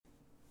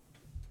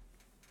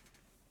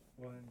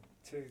One,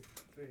 two,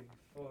 three,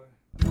 four.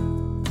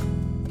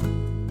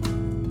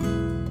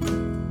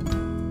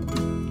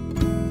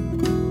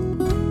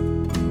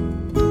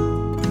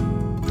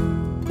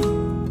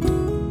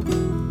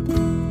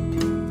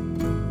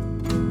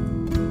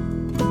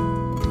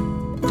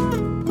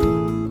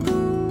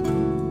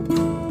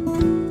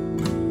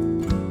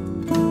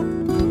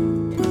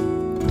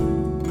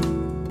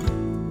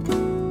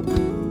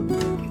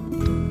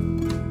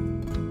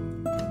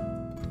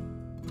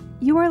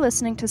 You are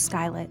listening to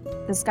Skylit,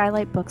 the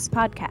Skylight Books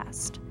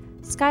podcast.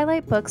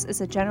 Skylight Books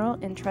is a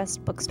general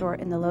interest bookstore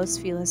in the Los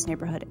Feliz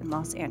neighborhood in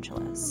Los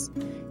Angeles.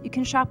 You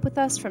can shop with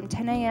us from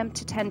 10 a.m.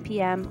 to 10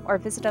 p.m. or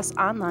visit us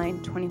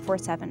online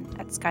 24/7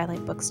 at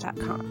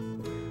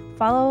skylightbooks.com.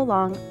 Follow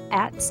along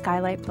at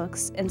Skylight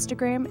Books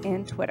Instagram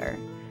and Twitter.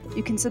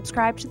 You can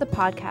subscribe to the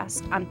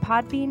podcast on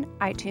Podbean,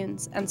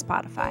 iTunes, and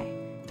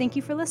Spotify. Thank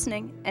you for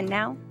listening, and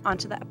now on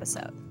to the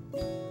episode.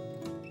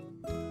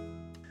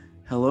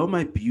 Hello,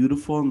 my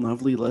beautiful and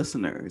lovely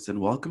listeners,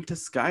 and welcome to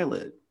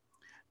Skylit.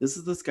 This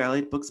is the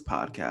Skylight Books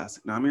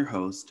podcast, and I'm your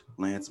host,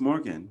 Lance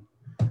Morgan.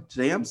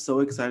 Today, I'm so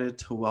excited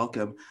to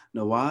welcome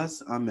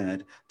Nawaz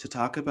Ahmed to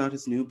talk about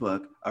his new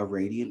book, A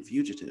Radiant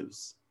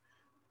Fugitives.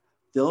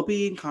 They'll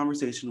be in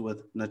conversation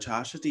with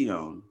Natasha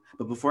Dion,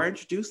 but before I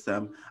introduce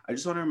them, I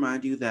just want to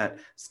remind you that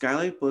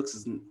Skylight Books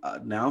is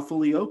now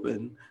fully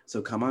open,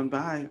 so come on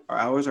by. Our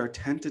hours are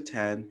 10 to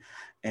 10,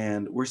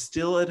 and we're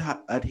still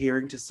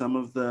adhering to some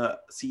of the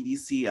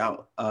CDC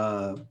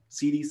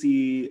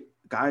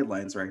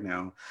guidelines right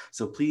now.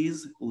 So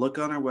please look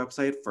on our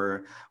website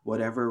for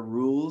whatever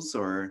rules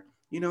or,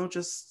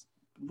 just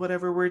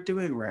whatever we're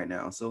doing right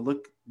now. So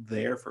look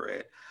there for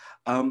it.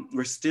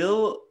 We're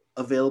still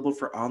available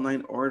for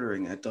online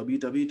ordering at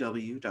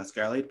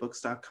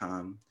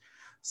www.skylightbooks.com.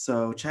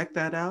 So check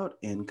that out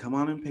and come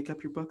on and pick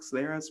up your books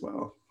there as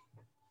well.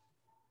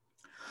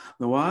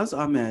 Nawaz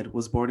Ahmed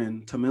was born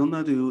in Tamil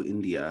Nadu,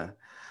 India.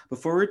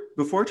 Before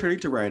turning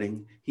to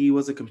writing, he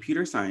was a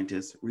computer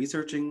scientist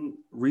researching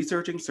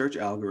search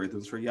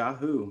algorithms for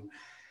Yahoo.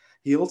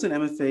 He holds an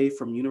MFA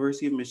from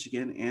University of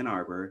Michigan, Ann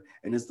Arbor,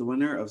 and is the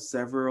winner of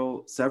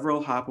several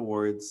Hop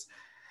Awards.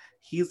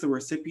 He is the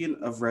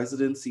recipient of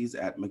residencies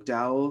at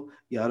McDowell,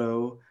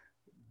 Yaddo,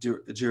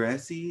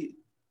 Deresi,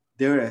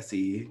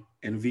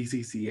 and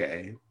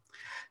VCCA.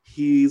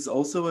 He's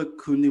also a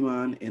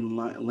Kundiman and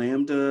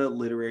Lambda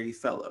Literary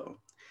Fellow.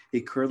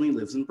 He currently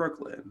lives in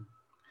Brooklyn.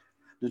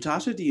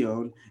 Natasha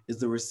Dion is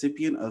the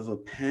recipient of a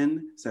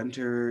Penn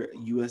Center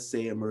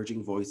USA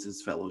Emerging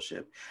Voices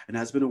Fellowship and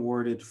has been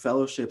awarded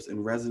fellowships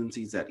and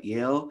residencies at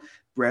Yale,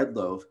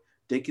 Breadloaf,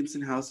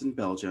 Dickinson House in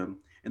Belgium,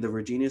 and the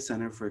Virginia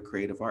Center for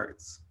Creative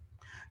Arts.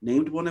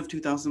 Named one of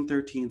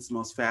 2013's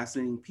most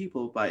fascinating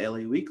people by LA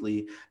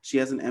Weekly, she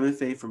has an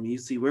MFA from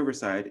UC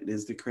Riverside and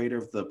is the creator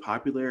of the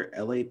popular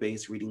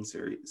LA-based reading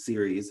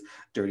series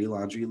Dirty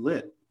Laundry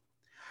Lit.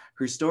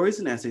 Her stories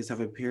and essays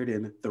have appeared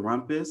in The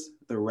Rumpus,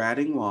 The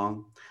Ratting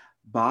Wall,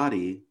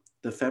 Body,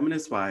 The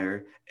Feminist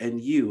Wire, and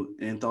You,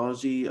 an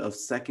anthology of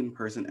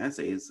second-person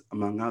essays,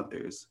 among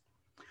others.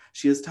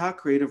 She has taught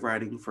creative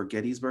writing for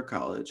Gettysburg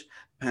College,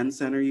 Penn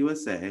Center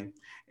USA,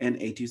 and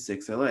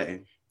 826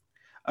 LA.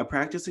 A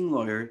practicing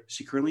lawyer,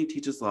 she currently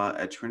teaches law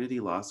at Trinity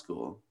Law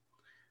School.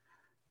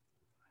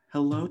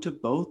 Hello to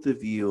both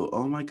of you.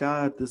 Oh my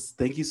God,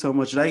 thank you so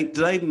much.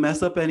 Did I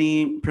mess up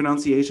any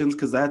pronunciations?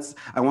 Because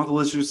I want the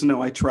listeners to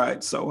know I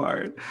tried so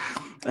hard.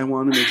 I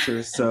want to make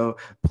sure. So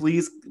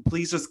please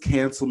just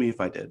cancel me if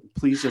I did.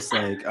 Please just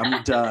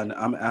I'm done.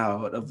 I'm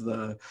out of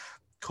the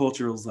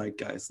cultural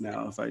zeitgeist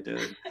now if I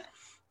did.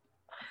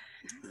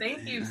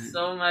 Thank you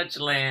so much,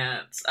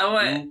 Lance.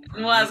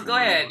 Nawaz, go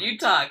ahead. You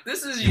talk.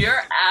 This is your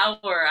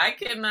hour. I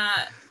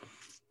cannot.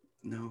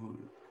 No.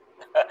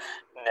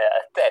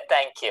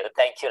 Thank you,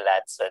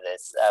 Lance, for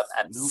this.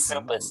 I'm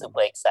super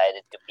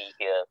excited to be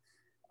here.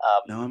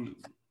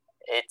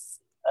 It's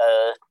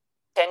a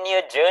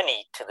 10-year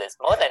journey to this,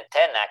 more than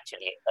 10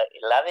 actually,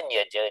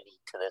 11-year journey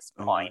to this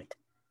point.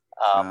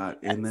 So I'm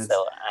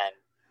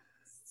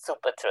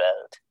super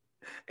thrilled.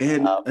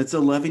 And it's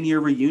 11-year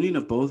reunion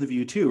of both of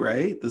you too,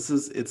 right? This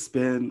is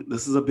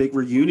a big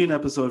reunion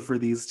episode for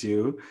these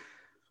two.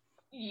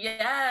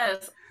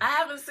 Yes, I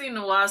haven't seen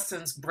Nawaz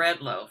since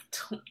Breadloaf,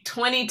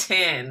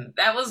 2010.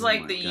 That was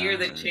the year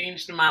that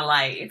changed my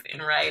life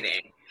in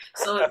writing.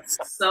 So it's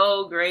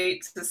so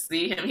great to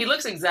see him. He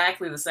looks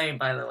exactly the same,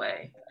 by the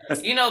way.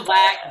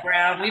 Black,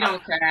 brown, we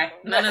don't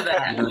crack. None of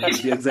that.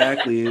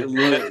 Exactly.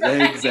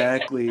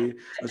 Exactly.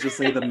 Let's just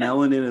say the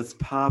melanin is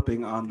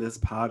popping on this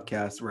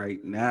podcast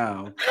right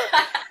now.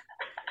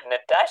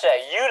 Natasha,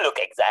 you look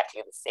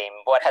exactly the same.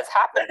 What has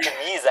happened to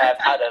me is I've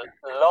had a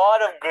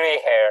lot of gray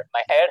hair.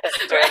 My hair has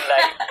turned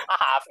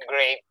half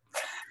gray.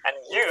 And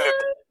you look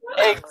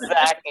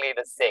exactly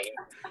the same.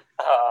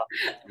 Oh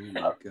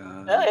my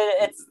God.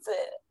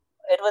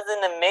 It was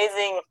an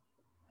amazing,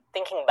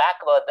 thinking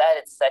back about that,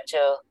 it's such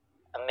a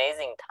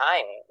amazing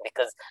time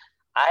because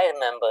I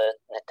remember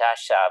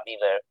Natasha, we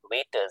were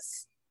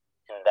waiters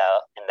in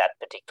that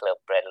particular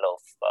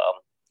Breadloaf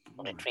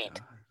retreat.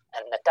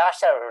 And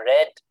Natasha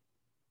read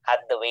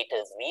at the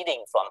waiter's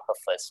reading from her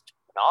first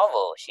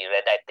novel. She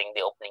read, I think,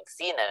 the opening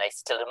scene, and I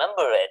still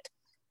remember it.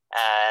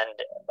 And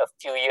a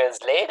few years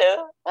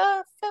later,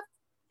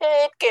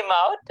 it came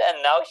out,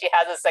 and now she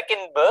has a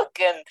second book,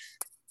 and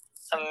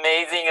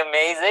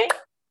amazing.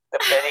 The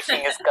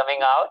Perishing is coming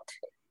out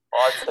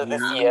also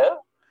this year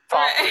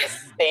from the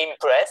same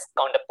press,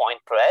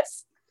 Counterpoint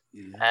Press.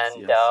 Yes,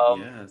 and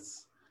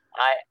yes.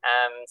 I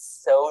am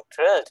so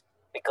thrilled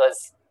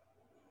because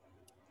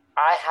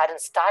I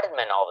hadn't started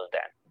my novel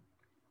then.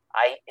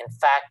 I, in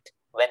fact,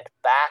 went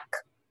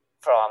back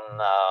from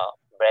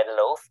Bread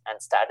Loaf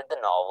and started the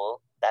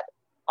novel that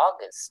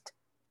August.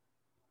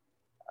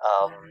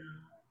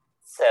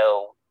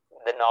 So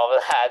the novel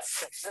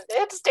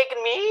it's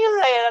taken me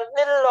a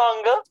little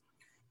longer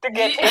to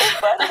get here,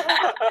 but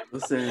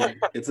listen,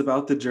 it's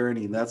about the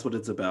journey. That's what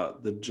it's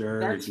about. The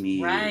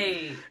journey. That's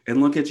right.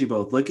 And look at you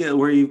both. Look at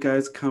where you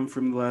guys come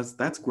from.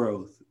 That's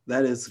growth.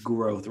 That is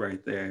growth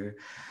right there.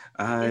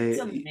 It's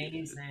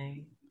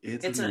amazing.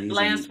 It's amazing.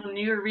 Lance, when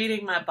you were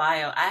reading my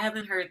bio, I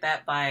haven't heard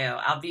that bio.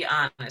 I'll be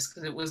honest,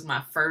 because it was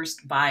my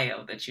first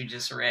bio that you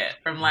just read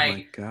from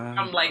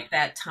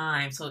that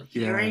time. So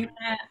hearing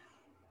that,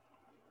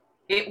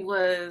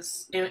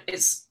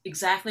 it's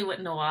exactly what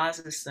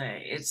Nawaz is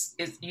saying. It's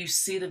you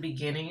see the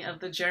beginning of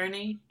the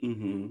journey,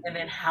 and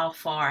then how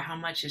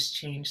much has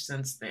changed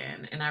since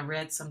then. And I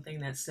read something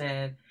that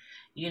said,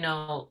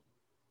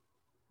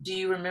 do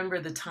you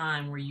remember the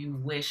time where you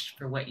wished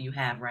for what you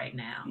have right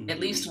now? At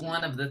least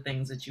one of the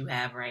things that you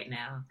have right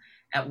now,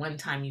 at one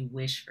time you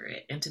wished for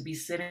it. And to be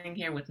sitting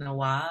here with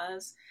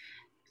Nawaz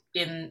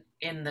in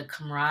the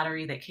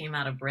camaraderie that came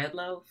out of Bread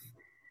Loaf,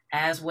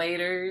 as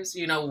waiters,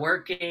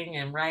 working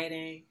and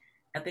writing,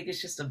 I think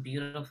it's just a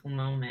beautiful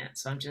moment.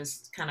 So I'm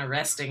just kind of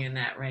resting in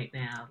that right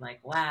now. Like,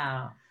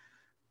 wow.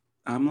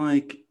 I'm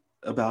like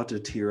about to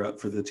tear up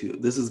for the two.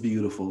 This is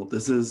beautiful.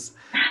 This is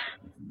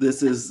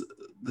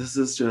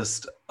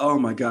just, oh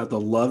my God, the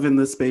love in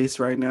this space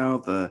right now,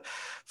 the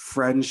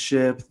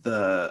friendship,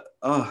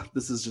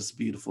 this is just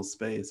beautiful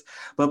space.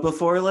 But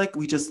before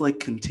we just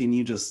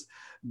continue, just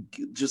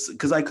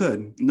because I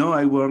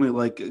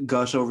want to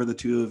gush over the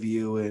two of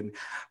you and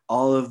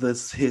all of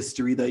this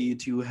history that you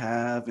two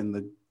have and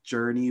the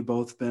journey you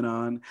both been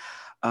on.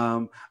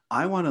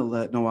 I want to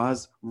let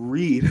Nawaz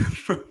read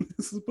from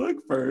this book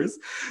first,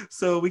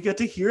 so we get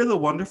to hear the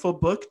wonderful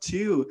book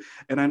too.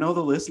 And I know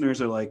the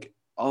listeners are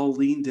all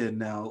leaned in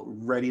now,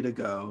 ready to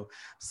go.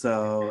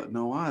 So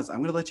Nawaz, I'm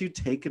going to let you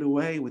take it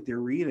away with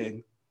your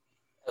reading.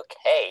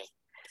 Okay.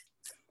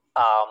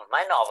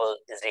 My novel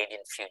is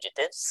Radiant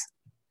Fugitives.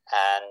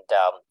 And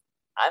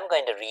I'm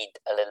going to read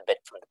a little bit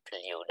from the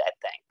prelude, I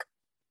think,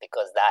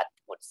 because that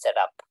would set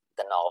up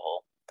the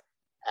novel.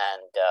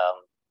 And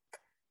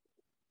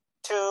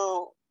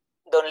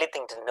the only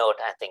thing to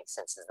note, I think,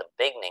 since it's the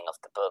beginning of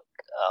the book,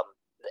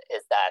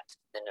 is that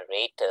the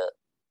narrator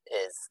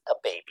is a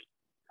baby.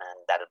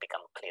 And that'll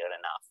become clear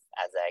enough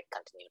as I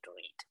continue to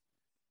read.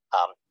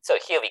 So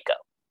here we go.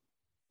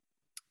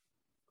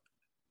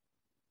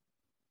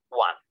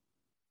 1.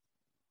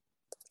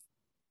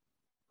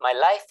 My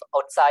life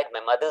outside my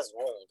mother's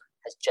womb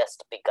has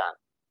just begun.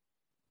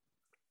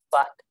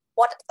 But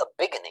what a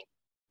beginning!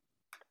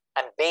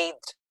 I'm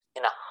bathed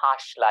in a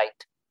harsh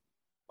light,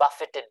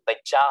 buffeted by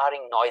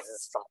jarring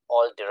noises from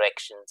all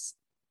directions,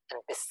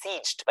 and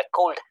besieged by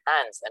cold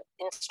hands and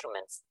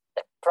instruments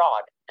that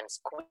prod and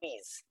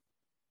squeeze.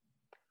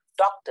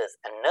 Doctors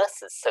and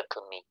nurses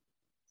circle me.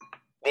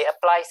 They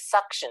apply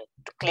suction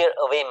to clear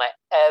away my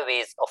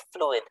airways of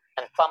fluid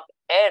and pump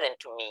air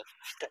into me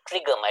to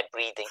trigger my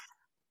breathing.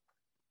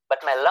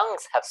 But my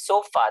lungs have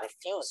so far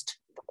refused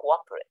to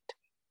cooperate.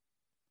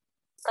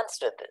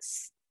 Consider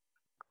this.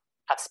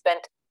 I've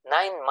spent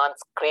 9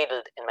 months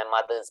cradled in my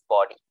mother's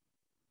body.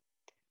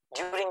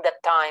 During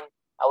that time,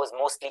 I was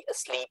mostly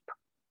asleep,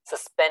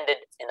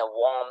 suspended in a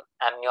warm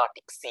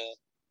amniotic sea,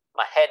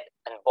 my head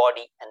and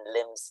body and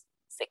limbs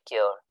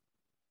secure.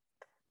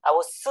 I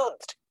was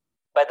soothed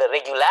by the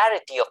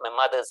regularity of my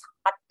mother's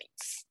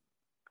heartbeats.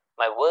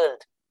 My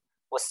world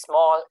was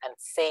small and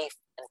safe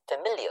and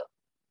familiar,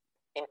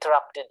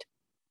 interrupted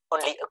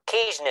only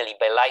occasionally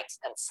by lights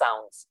and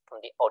sounds from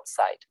the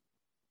outside.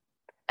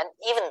 And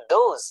even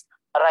those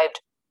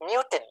arrived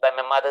muted by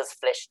my mother's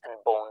flesh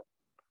and bone,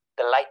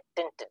 the light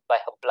tinted by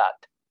her blood.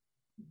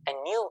 I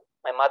knew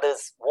my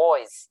mother's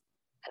voice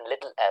and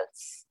little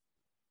else.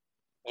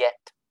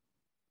 Yet,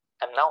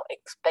 I'm now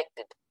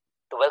expected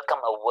to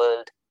welcome a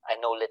world I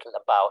know little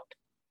about,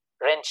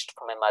 wrenched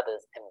from my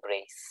mother's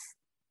embrace.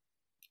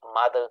 A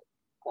mother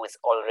who is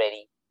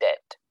already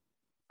dead.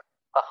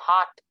 Her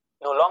heart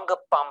no longer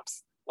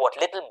pumps what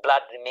little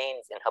blood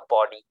remains in her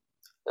body,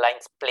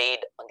 lines played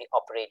on the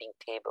operating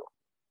table.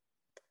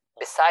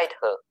 Beside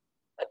her,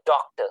 a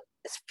doctor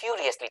is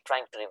furiously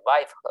trying to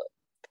revive her,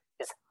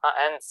 his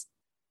hands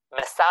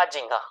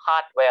massaging her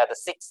heart via the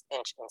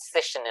 6-inch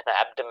incision in her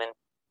abdomen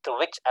through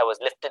which I was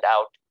lifted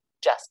out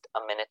just a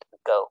minute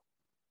ago.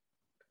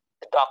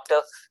 The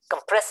doctor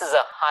compresses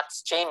her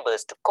heart's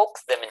chambers to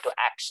coax them into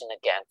action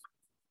again,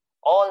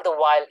 all the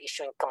while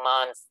issuing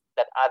commands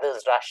that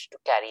others rush to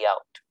carry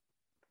out.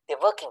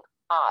 They're working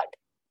hard,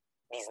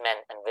 these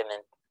men and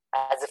women,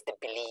 as if they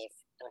believe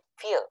and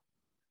fear.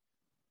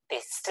 They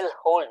still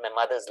hold my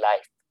mother's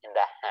life in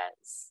their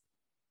hands.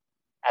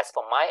 As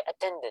for my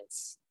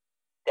attendants,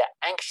 they are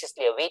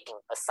anxiously awaiting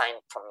a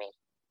sign from me,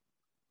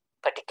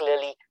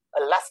 particularly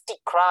a lusty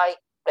cry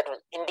that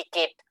will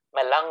indicate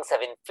my lungs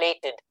have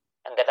inflated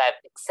and that I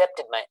have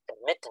accepted my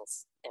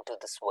admittance into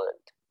this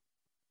world.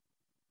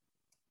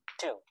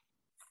 2.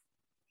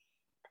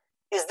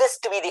 Is this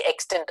to be the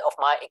extent of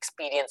my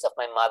experience of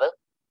my mother?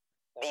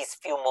 These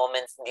few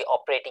moments in the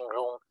operating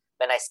room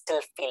when I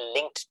still feel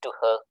linked to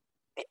her,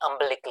 the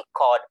umbilical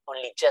cord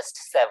only just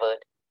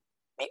severed,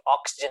 the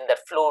oxygen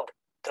that flowed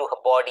through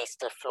her body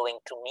still flowing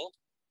through me?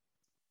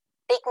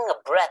 Taking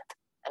a breath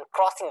and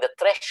crossing the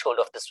threshold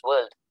of this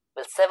world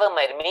will sever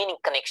my remaining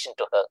connection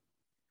to her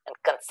and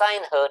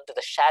consign her to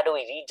the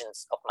shadowy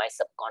regions of my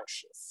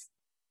subconscious.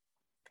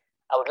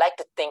 I would like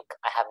to think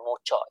I have more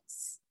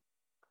choice.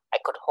 I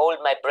could hold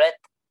my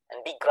breath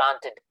and be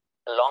granted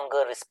a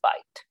longer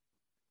respite.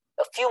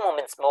 A few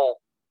moments more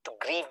to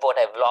grieve what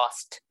I've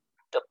lost,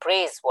 to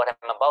appraise what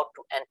I'm about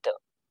to enter.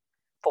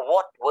 For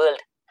what world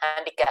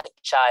handicaps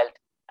a child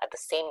at the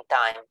same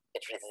time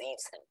it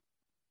receives him?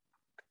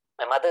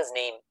 My mother's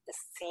name is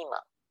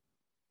Seema,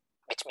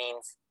 which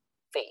means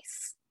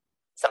face.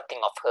 Something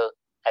of her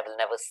I will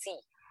never see.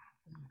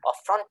 Or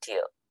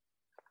frontier,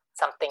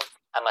 something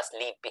I must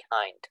leave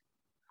behind.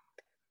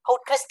 How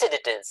twisted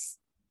it is.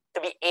 To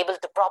be able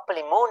to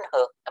properly mourn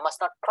her, I must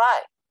not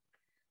cry.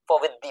 For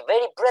with the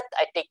very breath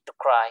I take to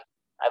cry,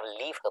 I will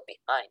leave her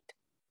behind.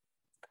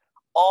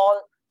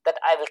 All that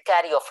I will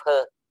carry of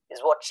her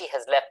is what she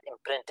has left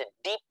imprinted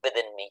deep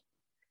within me,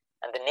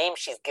 and the name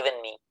she's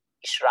given me,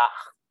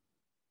 Ishraq,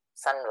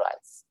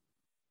 sunrise,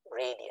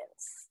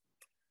 radiance.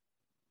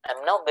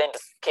 I'm now going to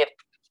skip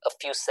a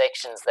few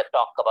sections that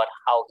talk about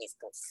how he's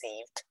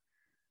conceived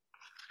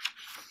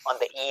on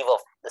the eve of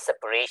the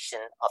separation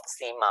of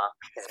Seema,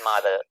 his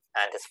mother,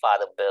 and his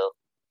father Bill,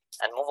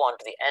 and move on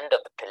to the end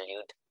of the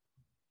prelude.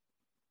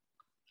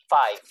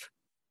 5.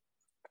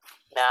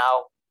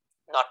 Now,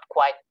 not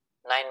quite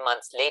 9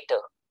 months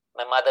later,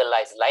 my mother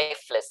lies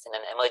lifeless in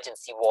an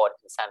emergency ward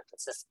in San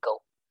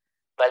Francisco,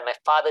 while my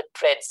father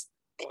treads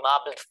the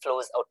marbled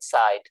floors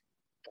outside,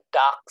 a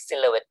dark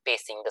silhouette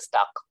pacing the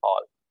stark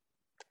hall.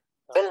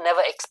 Bill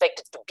never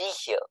expected to be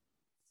here,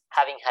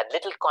 having had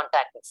little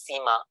contact with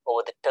Seema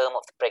over the term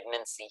of the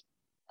pregnancy,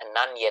 and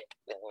none yet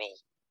with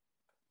me.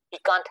 He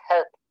can't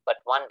help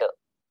but wonder,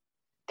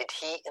 did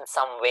he in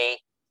some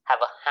way have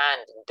a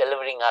hand in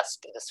delivering us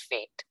to this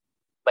fate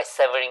by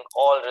severing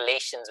all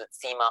relations with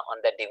Seema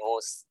on their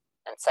divorce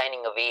and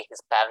signing away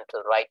his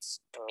parental rights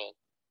to me?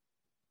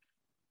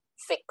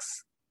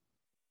 6.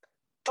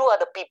 2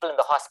 other people in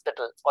the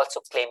hospital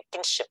also claim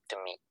kinship to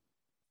me.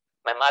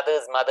 My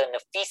mother's mother,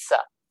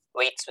 Nafisa,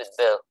 waits with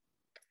Bill.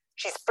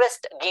 She's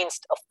pressed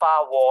against a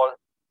far wall,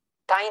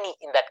 tiny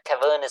in that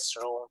cavernous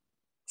room,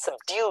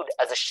 subdued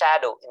as a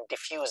shadow in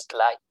diffused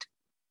light.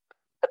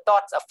 Her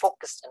thoughts are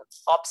focused and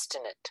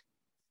obstinate,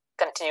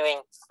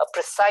 continuing a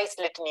precise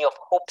litany of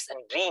hopes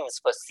and dreams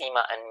for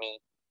Seema and me,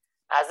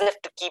 as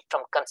if to keep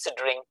from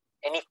considering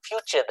any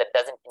future that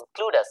doesn't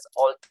include us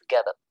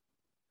altogether.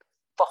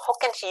 For how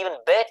can she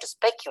even bear to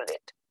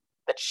speculate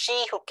that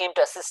she who came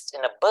to assist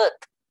in a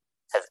birth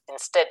has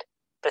instead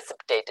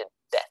precipitated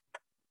death?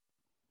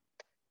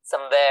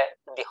 Somewhere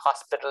in the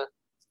hospital,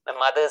 my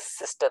mother's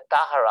sister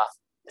Tahara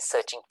is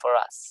searching for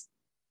us.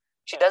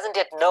 She doesn't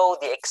yet know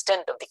the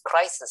extent of the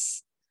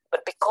crisis,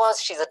 but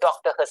because she's a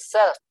doctor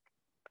herself,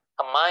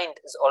 her mind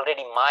is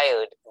already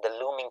mired in the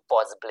looming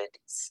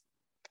possibilities.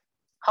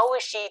 How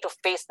is she to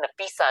face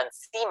Nafisa and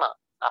Seema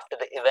after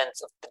the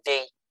events of the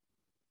day?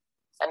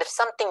 And if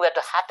something were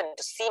to happen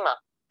to Seema,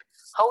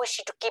 how is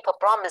she to keep her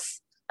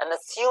promise and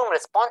assume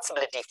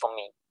responsibility for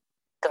me,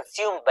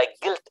 consumed by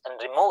guilt and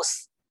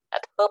remorse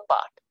at her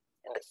part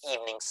in the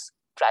evening's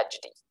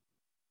tragedy?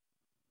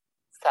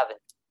 7.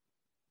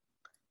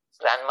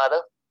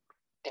 Grandmother,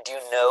 did you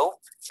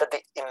know that the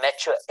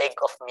immature egg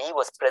of me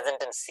was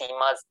present in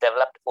Seema's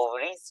developed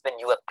ovaries when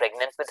you were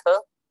pregnant with her,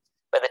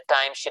 by the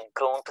time she had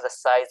grown to the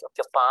size of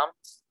your palm?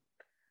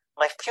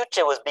 My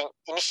future was being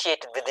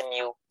initiated within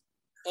you,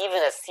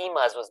 even as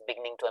Seema's was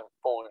beginning to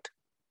unfold.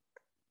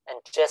 And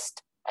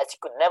just as you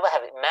could never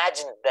have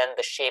imagined then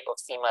the shape of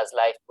Seema's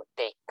life would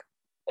take,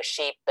 a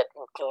shape that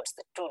includes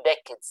the 2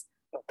 decades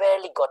you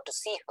barely got to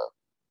see her,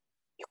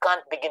 you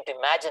can't begin to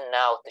imagine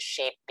now the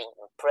shape being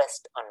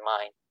impressed on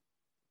mine.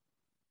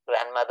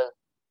 Grandmother,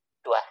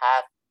 do I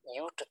have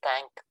you to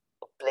thank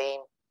or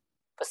blame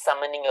for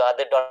summoning your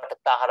other daughter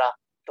Tahara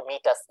to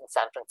meet us in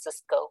San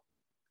Francisco?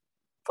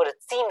 For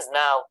it seems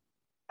now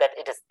that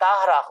it is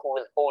Tahara who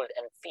will hold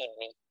and feed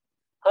me,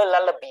 her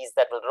lullabies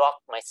that will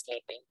rock my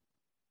sleeping,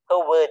 her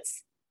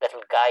words that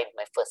will guide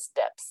my first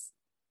steps.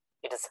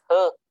 It is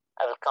her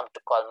I will come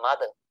to call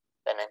mother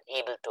when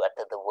unable to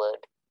utter the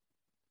word.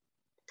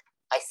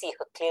 I see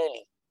her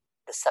clearly,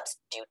 the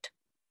substitute,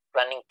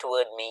 running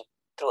toward me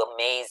through a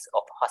maze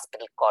of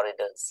hospital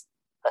corridors,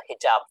 her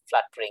hijab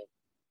fluttering,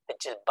 the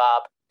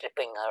jilbab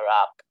tripping her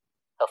up,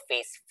 her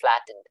face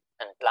flattened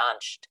and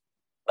blanched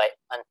by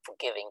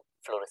unforgiving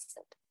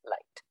fluorescent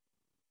light.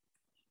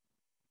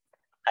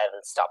 I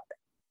will stop there.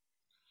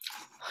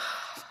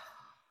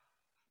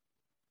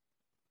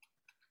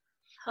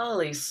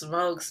 Holy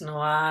smokes,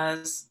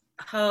 Nawaz.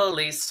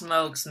 Holy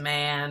smokes,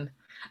 man.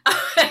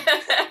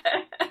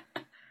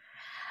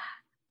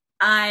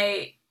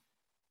 I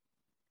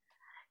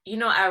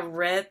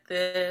read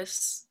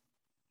this,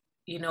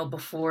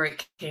 before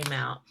it came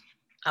out.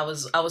 I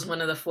was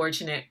one of the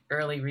fortunate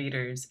early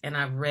readers, and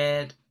I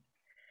read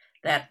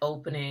that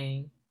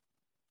opening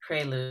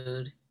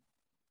prelude,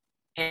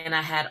 and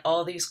I had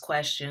all these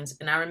questions,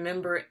 and I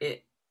remember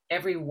it,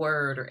 every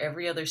word or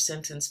every other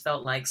sentence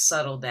felt like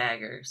subtle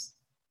daggers.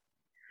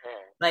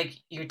 Like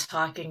you're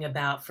talking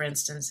about, for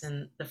instance,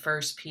 in the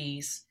first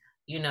piece,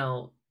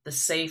 the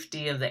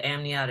safety of the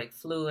amniotic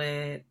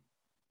fluid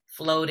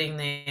floating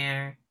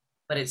there,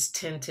 but it's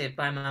tinted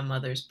by my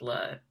mother's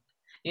blood.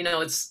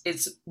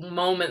 It's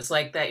moments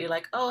like that. You're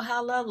like, oh,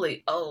 how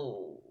lovely.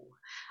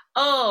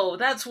 Oh,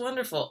 that's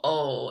wonderful.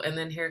 Oh, and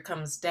then here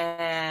comes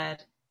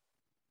Dad,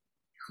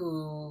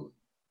 who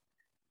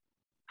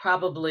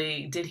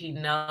probably, did he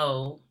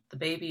know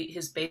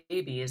his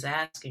baby is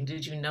asking,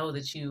 did you know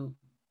that you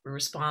were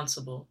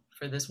responsible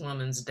for this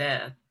woman's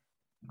death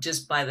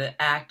just by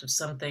the act of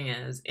something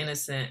as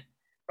innocent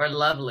or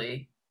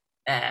lovely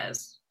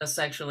as a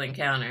sexual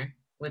encounter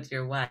with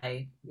your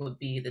wife would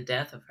be the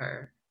death of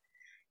her?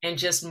 And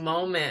just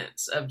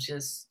moments of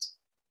just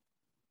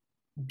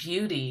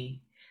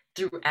beauty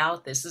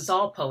throughout this. It's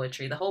all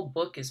poetry. The whole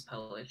book is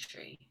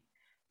poetry.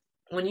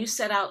 When you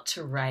set out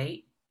to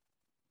write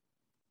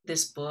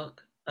this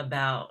book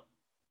about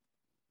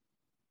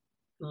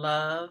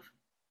love,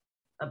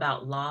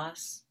 about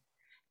loss,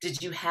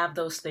 did you have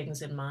those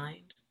things in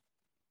mind?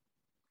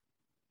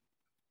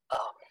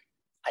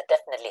 I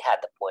definitely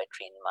had the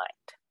poetry in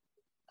mind.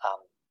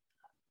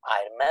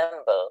 I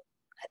remember,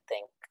 I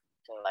think,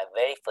 in my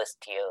very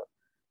first year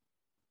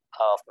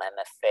of my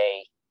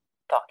MFA,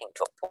 talking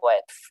to a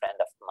poet friend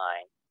of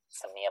mine,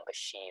 Samia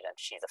Bashir, and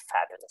she's a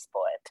fabulous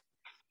poet,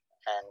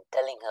 and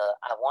telling her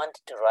I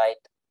wanted to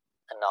write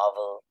a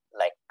novel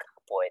like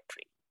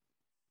poetry.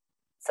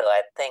 So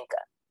I think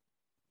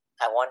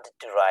I've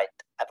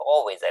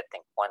always, I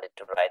think, wanted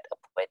to write a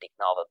poetic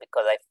novel,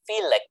 because I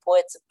feel like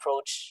poets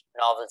approach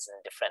novels in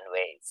different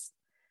ways.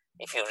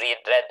 If you read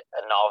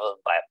a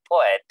novel by a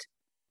poet,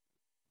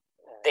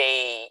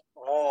 they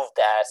move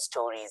their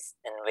stories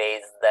in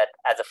ways that,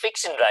 as a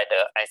fiction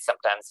writer, I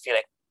sometimes feel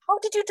like, how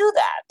did you do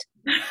that?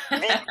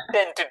 We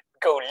tend to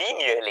go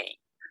linearly.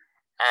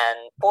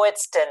 And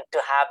poets tend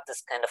to have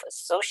this kind of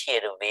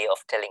associative way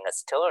of telling a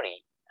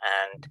story.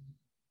 And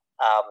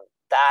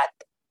that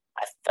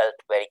I felt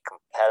very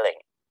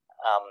compelling.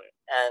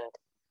 And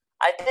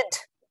I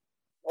did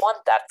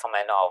want that for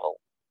my novel,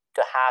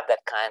 to have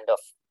that kind of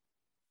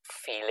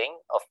feeling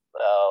of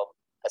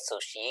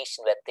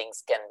association where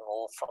things can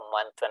move from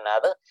one to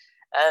another.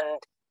 And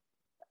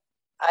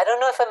I don't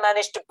know if I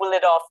managed to pull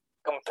it off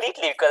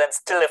completely, because I'm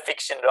still a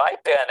fiction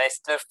writer and I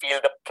still feel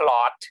the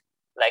plot.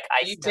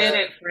 You did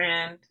it,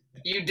 friend.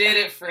 You did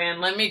it, friend.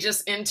 Let me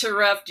just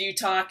interrupt you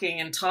talking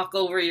and talk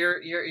over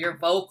your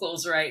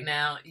vocals right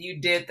now.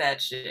 You did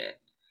that shit.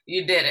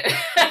 You did it.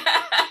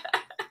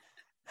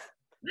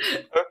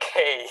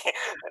 Okay,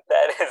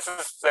 that is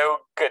so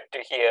good to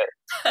hear.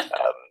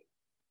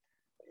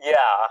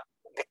 Yeah,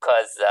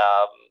 because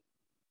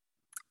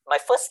my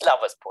first love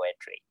was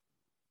poetry.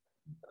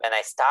 When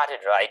I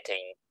started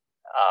writing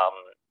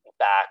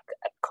back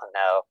at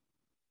Cornell,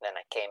 when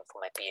I came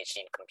for my PhD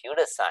in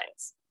computer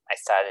science,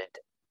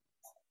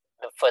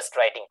 the first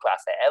writing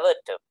class I ever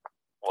took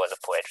was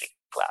a poetry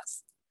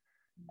class.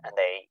 And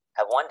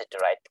I wanted to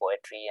write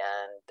poetry,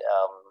 and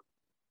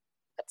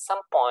at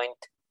some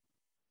point,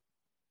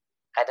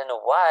 I don't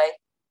know why,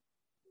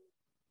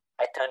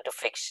 I turned to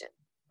fiction.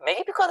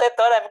 Maybe because I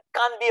thought I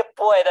can't be a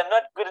poet. I'm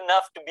not good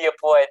enough to be a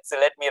poet, so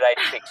let me write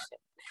fiction.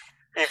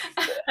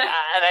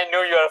 And I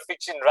know you're a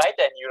fiction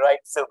writer and you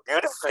write so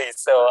beautifully,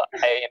 so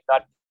I'm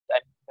not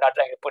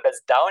trying to put us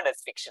down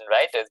as fiction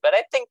writers, but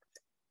I think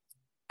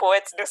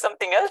poets do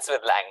something else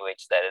with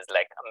language that is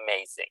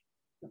amazing.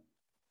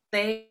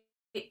 They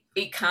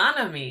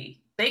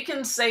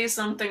can say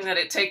something that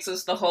it takes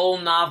us the whole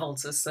novel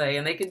to say,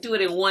 and they can do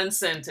it in one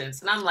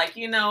sentence. And I'm like,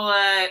 you know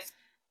what?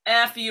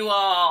 F you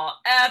all.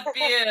 F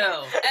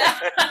you.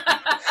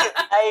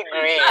 I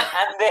agree.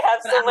 And they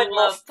have so much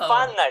more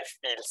fun, I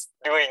feel,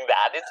 doing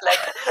that. It's like,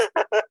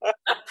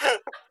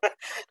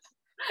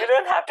 you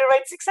don't have to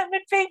write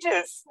 600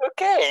 pages.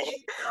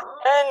 Okay.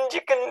 And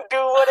you can do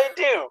what I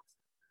do.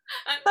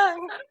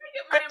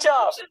 Good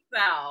job.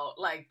 Out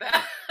like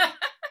that.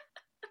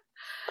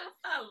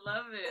 I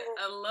love it.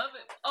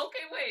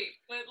 Okay, wait,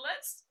 but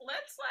let's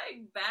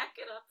back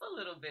it up a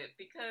little bit,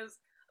 because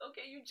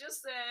you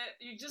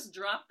just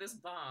dropped this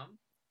bomb.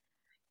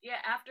 Yeah,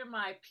 after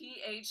my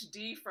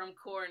PhD from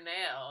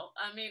Cornell.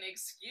 I mean,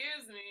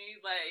 excuse me,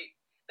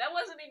 that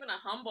wasn't even a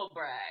humble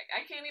brag.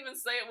 I can't even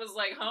say it was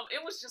like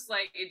it was just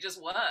like it just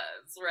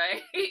was,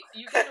 right?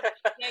 You get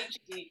a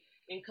PhD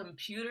in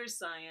computer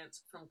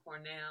science from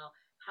Cornell.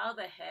 How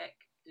the heck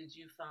did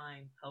you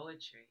find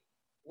poetry?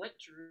 What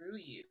drew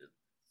you?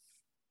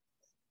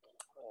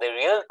 The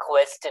real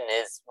question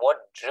is what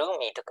drew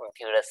me to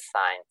computer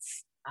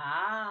science?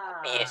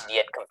 Ah.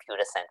 PhD at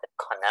computer science at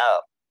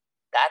Cornell.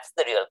 That's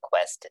the real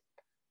question.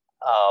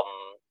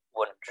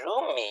 What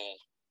drew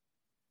me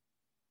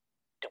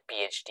to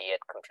PhD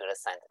at computer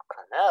science at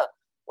Cornell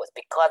was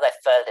because I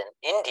felt in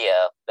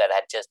India, where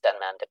I had just done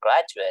my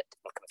undergraduate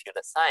in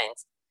computer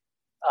science,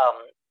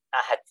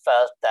 I had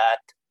felt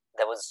that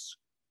there was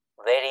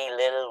very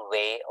little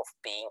way of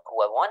being who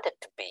I wanted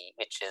to be,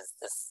 which is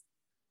this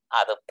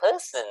other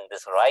person,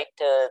 this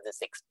writer, this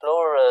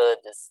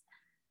explorer, this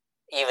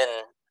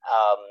even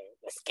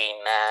this gay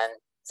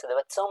man. So there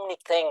were so many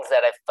things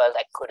that I felt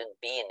I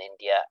couldn't be in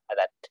India at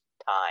that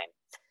time.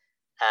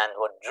 And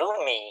what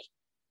drew me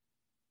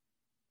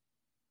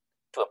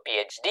to a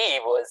PhD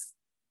was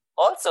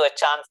also a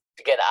chance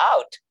to get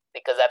out,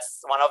 because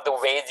that's one of the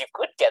ways you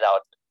could get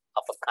out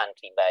of a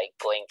country, by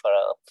going for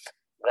a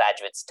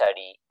graduate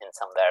study in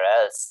somewhere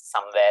else,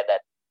 somewhere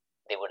that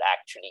they would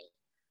actually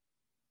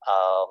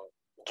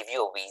give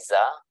you a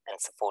visa and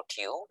support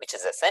you, which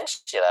is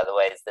essential.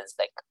 Otherwise, it's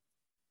like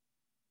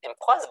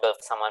impossible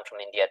for someone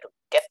from India to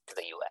get to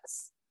the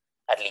US.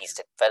 At least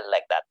it felt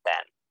like that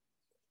then.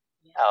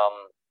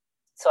 Yeah.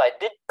 So I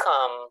did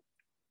come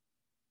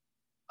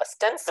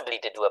ostensibly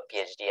to do a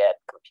PhD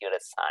at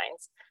computer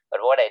science,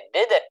 but what I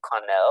did at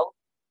Cornell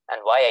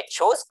and why I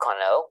chose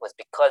Cornell was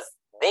because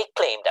they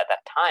claimed at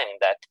that time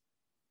that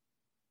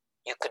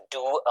you could do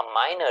a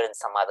minor in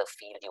some other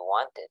field you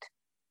wanted.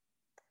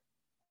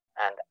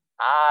 And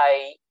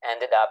I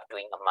ended up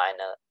doing a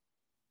minor.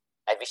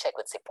 I wish I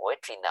could say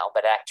poetry now,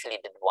 but I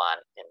actually did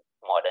one in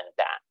modern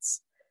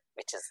dance,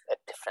 which is a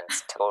different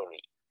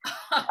story.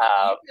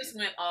 You just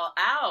went all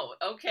out.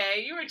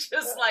 Okay, you were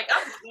just like,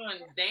 I'm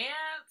doing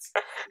dance.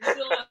 You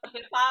do a little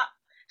hip hop.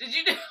 Did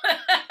you do?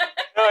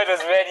 No, it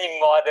was very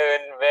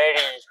modern.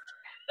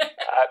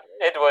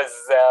 It was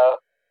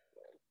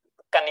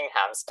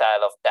Cunningham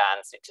style of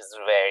dance, which is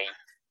very.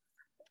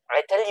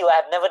 I tell you,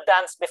 I've never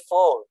danced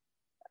before,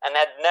 and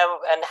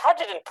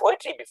had it in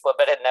poetry before,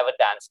 but had never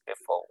danced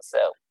before.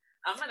 So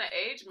I'm gonna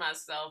age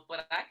myself,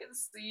 but I can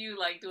see you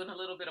like doing a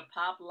little bit of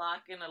pop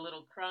locking, a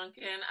little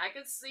crunking. I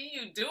can see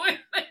you doing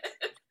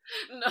it.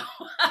 No,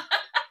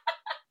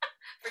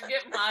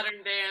 forget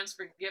modern dance,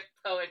 forget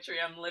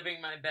poetry. I'm living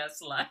my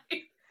best life.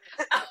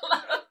 I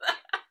love that.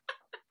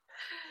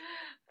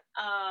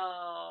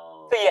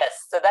 Oh. So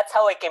yes, so that's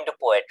how I came to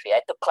poetry.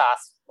 I took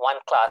one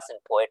class in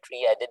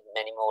poetry. I did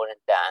many more in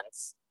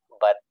dance,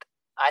 but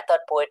I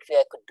thought poetry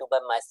I could do by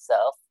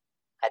myself.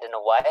 I don't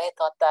know why I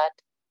thought that.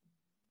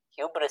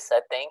 Hubris,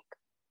 I think.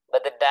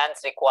 But the dance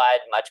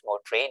required much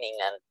more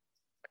training,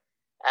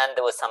 and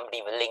there was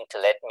somebody willing to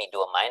let me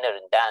do a minor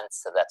in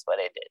dance, so that's what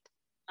I did.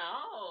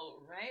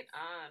 Oh, right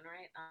on,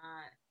 right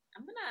on.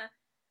 I'm gonna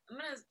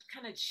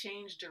kind of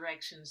change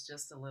directions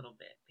just a little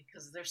bit,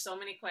 because there's so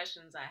many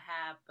questions I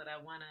have, but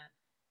I want to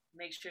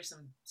make sure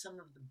some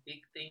of the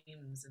big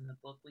themes in the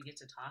book we get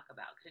to talk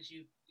about, because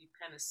you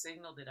kind of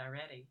signaled it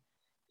already.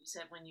 You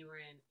said when you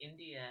were in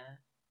India,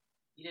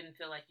 you didn't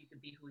feel like you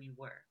could be who you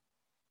were.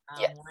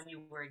 Yes. When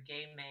you were a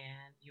gay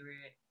man, you were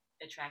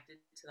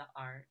attracted to the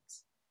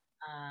arts,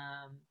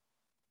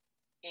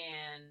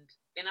 and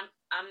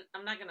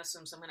I'm not gonna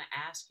assume. So I'm gonna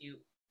ask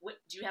you, what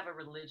do you have a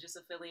religious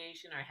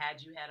affiliation, or had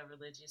you had a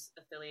religious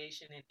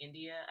affiliation in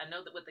India? I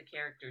know that what the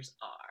characters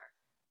are.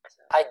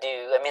 So. I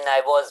do. I mean,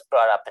 I was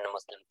brought up in a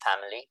Muslim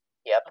family.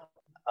 Yep.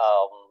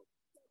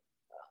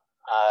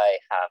 I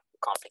have a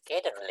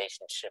complicated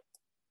relationship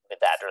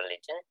with that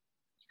religion.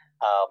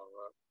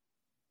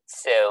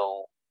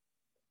 So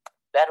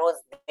that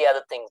was the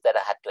other things that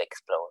I had to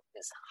explore,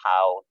 is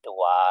how do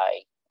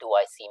I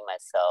see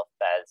myself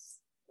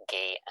as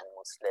gay and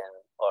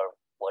Muslim, or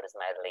what is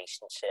my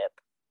relationship?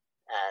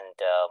 And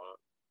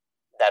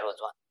that was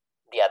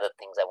the other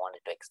things I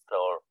wanted to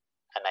explore,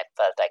 and I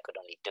felt I could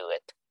only do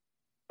it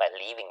by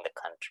leaving the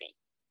country,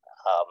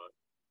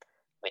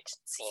 which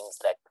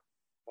seems like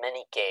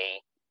many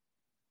gay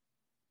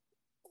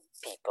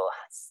people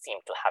seem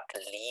to have to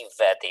leave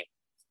where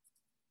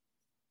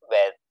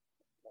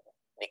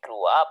they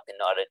grew up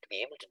in order to be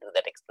able to do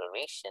that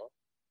exploration.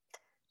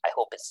 I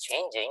hope it's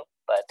changing,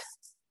 but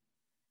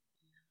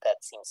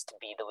that seems to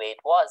be the way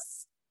it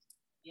was.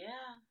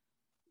 Yeah,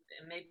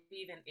 and maybe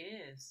even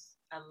is.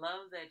 I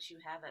love that you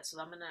have that. So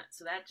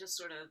that just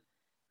sort of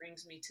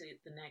brings me to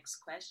the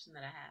next question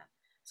that I have.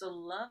 So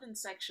love and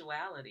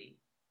sexuality,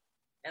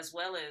 as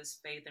well as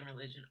faith and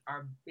religion,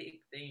 are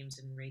big themes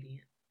in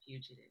Radiant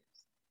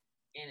Fugitives,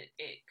 and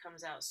it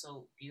comes out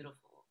so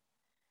beautiful.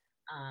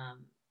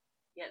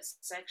 Yet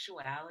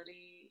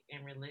sexuality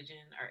and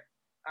religion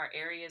are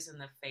areas in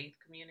the faith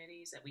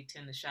communities that we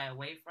tend to shy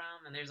away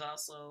from, and there's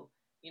also,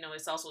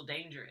 it's also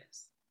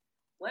dangerous.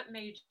 What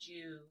made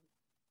you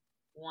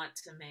want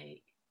to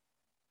make,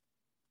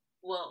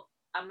 well,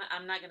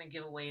 I'm not going to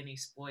give away any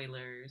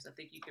spoilers. I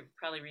think you could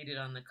probably read it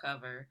on the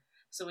cover.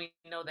 So we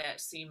know that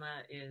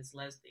Seema is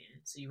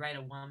lesbian. So you write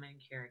a woman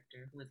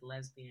character who is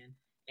lesbian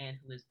and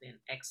who has been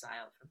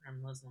exiled from her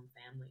Muslim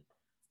family.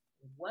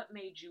 What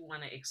made you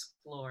want to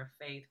explore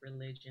faith,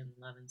 religion,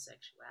 love, and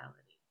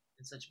sexuality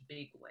in such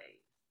big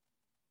ways?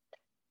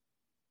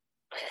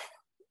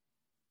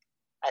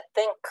 I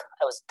think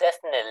I was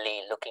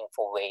definitely looking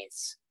for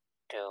ways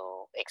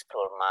to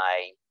explore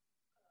my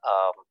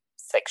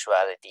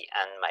sexuality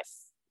and my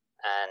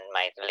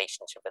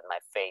relationship with my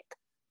faith,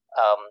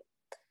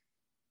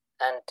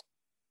 and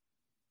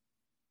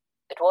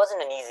it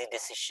wasn't an easy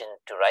decision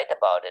to write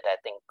about it. I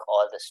think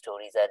all the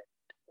stories that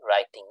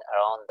writing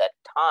around that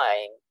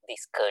time, they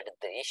skirted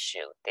the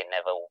issue. They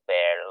never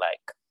were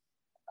like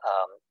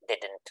they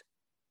didn't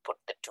put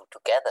the two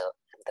together.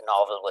 And the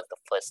novel was the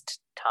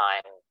first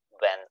time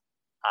when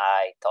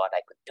I thought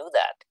I could do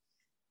that.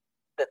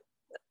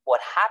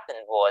 What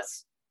happened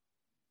was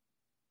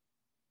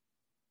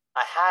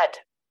I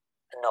had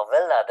a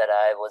novella that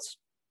I was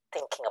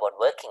thinking about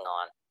working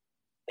on,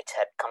 which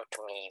had come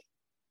to me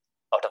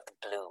out of the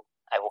blue.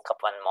 I woke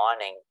up one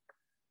morning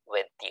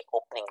with the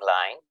opening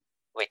line,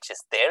 which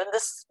is there in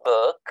this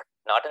book,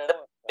 not in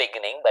the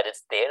beginning, but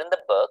it's there in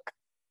the book,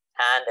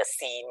 and a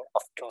scene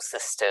of two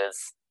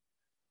sisters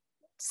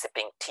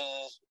sipping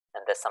tea,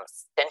 and there's some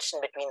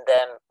tension between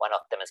them. One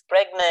of them is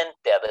pregnant,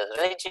 the other is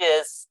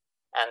religious,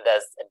 and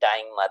there's a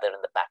dying mother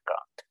in the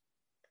background.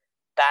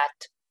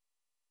 That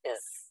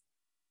is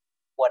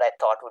what I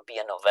thought would be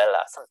a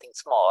novella, something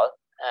small,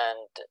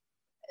 and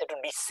it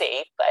would be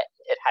safe.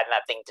 It had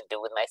nothing to do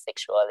with my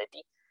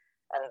sexuality.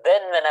 And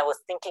then when I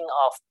was thinking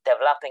of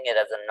developing it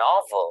as a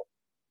novel,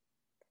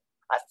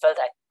 I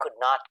felt I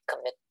could not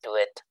commit to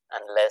it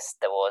unless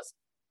there was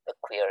a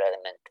queer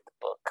element to the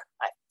book.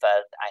 I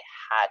felt I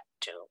had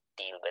to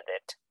deal with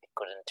it. I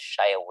couldn't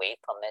shy away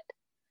from it.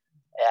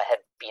 I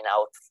had been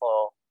out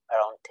for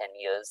around 10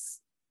 years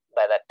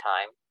by that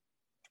time.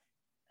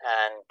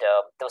 And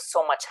there was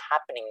so much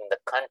happening in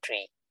the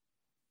country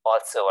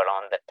also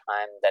around that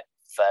time that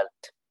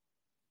felt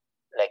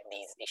like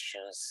these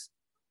issues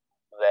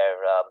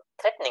were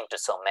threatening to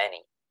so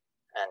many.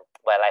 And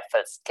while I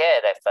felt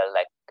scared, I felt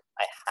like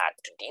I had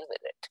to deal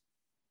with it,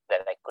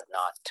 that I could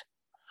not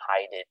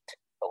hide it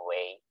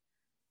away.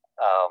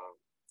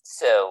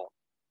 So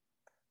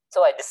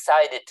I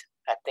decided,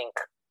 I think,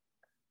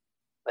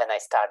 when I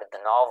started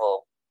the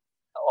novel,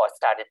 or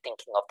started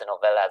thinking of the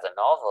novella as a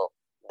novel,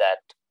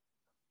 that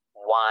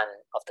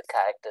one of the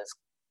characters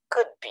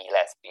could be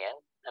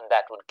lesbian, and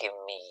that would give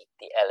me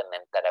the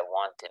element that I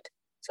wanted,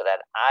 so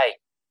that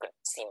I could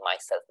see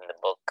myself in the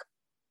book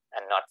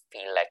and not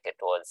feel like it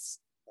was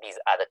these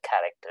other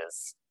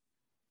characters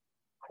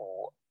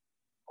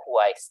who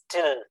I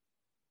still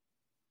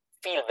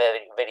feel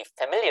very, very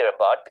familiar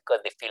about because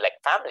they feel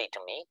like family to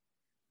me,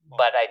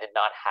 but I did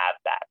not have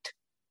that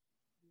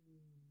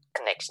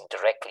connection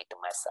directly to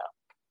myself.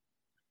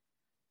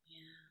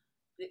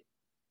 Yeah.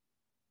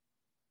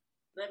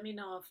 Let me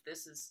know if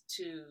this is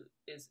too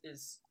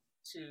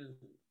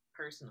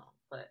personal,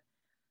 but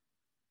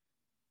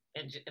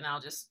and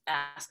I'll just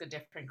ask a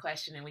different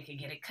question and we can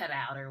get it cut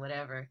out or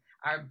whatever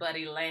our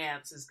buddy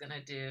Lance is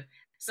gonna do.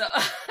 So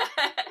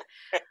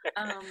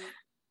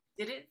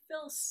did it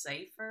feel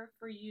safer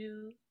for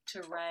you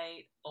to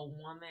write a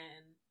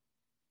woman,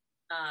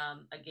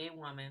 a gay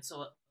woman?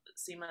 So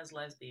Seema is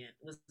lesbian.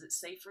 Was it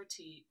safer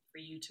for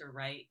you to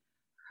write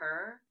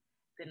her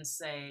than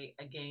say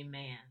a gay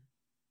man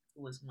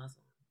who was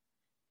Muslim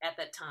at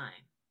that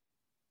time?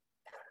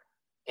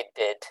 It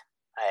did.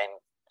 I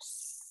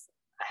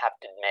have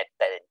to admit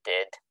that it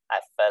did.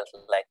 I felt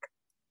like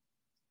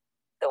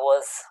there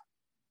was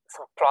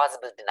some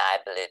plausible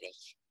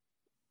deniability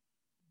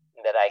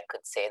that I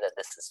could say that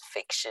this is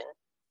fiction,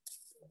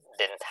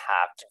 didn't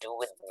have to do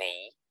with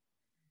me.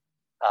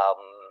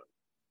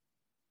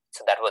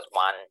 So that was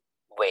one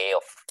way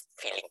of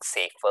feeling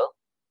safer.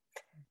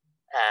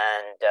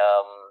 And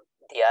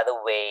the other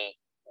way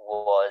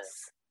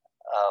was,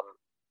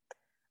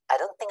 I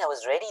don't think I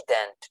was ready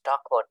then to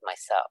talk about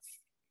myself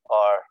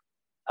or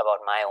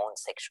about my own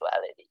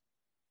sexuality.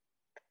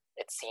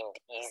 It seemed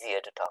easier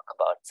to talk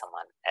about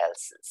someone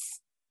else's.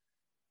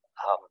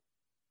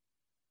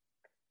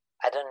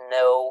 I don't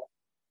know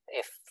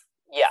if,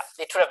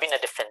 it would have been a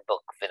different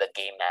book with a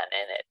gay man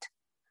in it.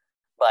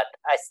 But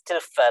I still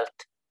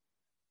felt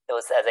there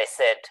was, as I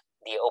said,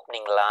 the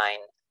opening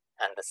line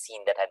and the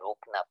scene that I'd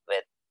woken up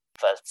with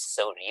felt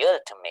so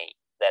real to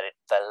me that it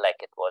felt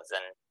like it was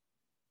an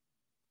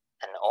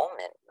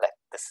omen,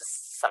 like this is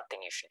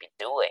something you should be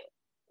doing,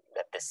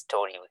 that this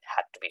story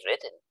had to be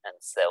written. And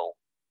so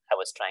I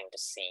was trying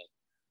to see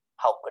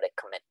how could I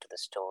commit to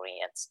the story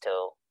and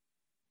still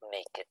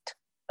make it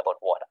about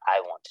what I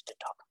wanted to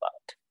talk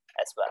about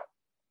as well.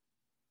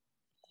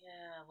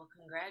 Yeah, well,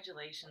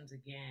 congratulations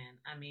again.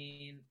 I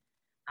mean,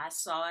 I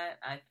saw it,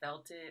 I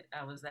felt it.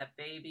 I was that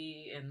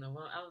baby in the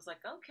room. I was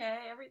like,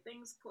 okay,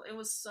 everything's cool. It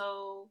was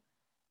so,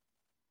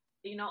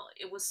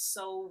 it was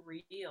so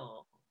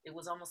real. It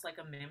was almost like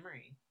a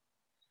memory.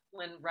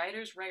 when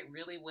writers write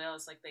really well,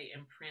 it's like they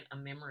imprint a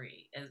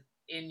memory as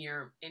in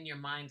your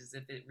mind as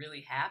if it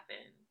really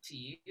happened to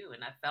you.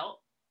 And I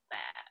felt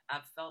that.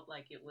 I felt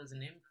like it was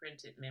an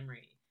imprinted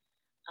memory.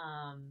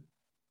 And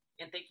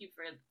thank you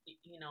for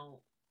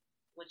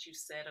what you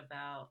said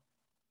about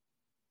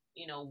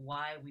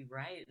why we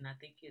write. And I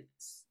think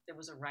there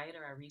was a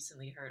writer I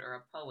recently heard, or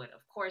a poet,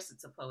 of course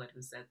it's a poet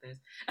who said this,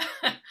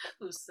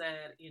 who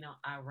said,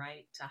 I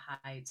write to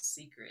hide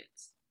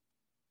secrets.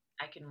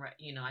 I can write,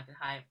 I can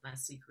hide my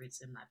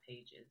secrets in my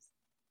pages.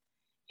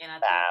 And I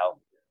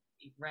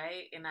think,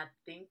 right? And I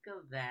think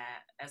of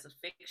that as a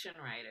fiction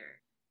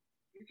writer.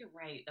 You can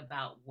write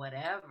about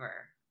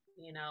whatever,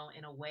 in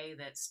a way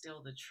that's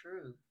still the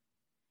truth.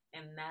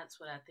 And that's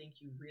what I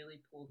think you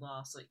really pulled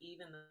off. So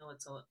even though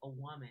it's a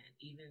woman,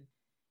 even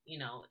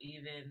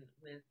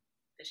with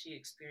that she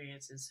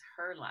experiences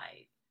her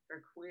life,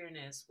 her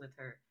queerness with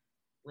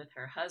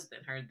her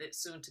husband, her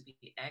soon to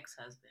be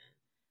ex-husband,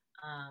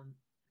 I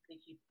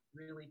think you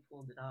really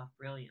pulled it off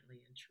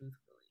brilliantly and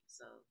truthfully.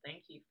 So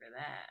thank you for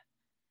that.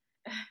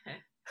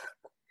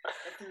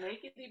 But to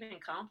make it even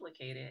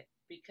complicated,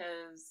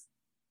 because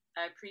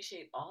I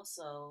appreciate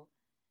also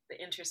the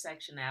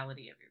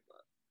intersectionality of your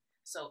book.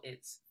 So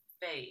it's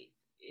faith,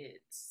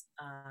 it's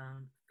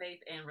faith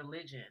and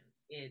religion,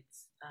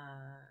 it's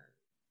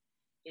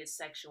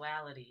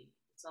sexuality,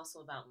 it's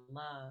also about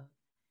love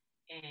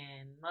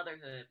and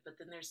motherhood. But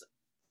then there's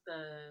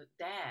the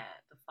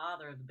dad, the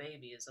father of the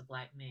baby, is a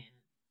Black man.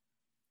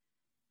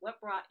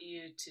 What brought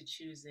you to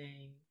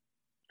choosing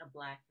a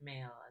Black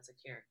male as a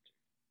character?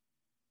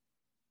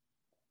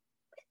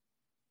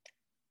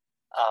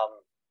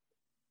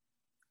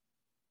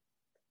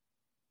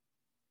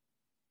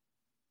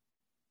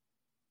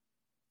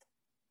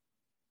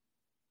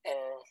 In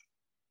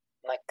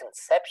my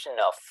conception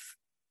of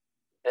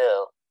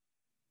Bill,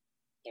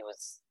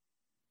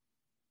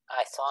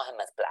 I saw him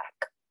as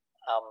Black.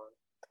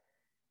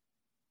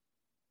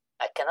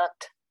 I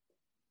cannot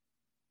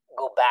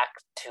go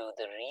back to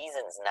the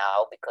reasons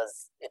now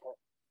because it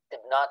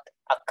did not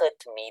occur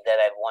to me that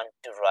I want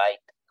to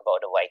write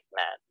about a white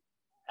man.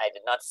 I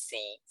did not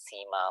see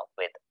Seema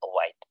with a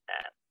white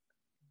man.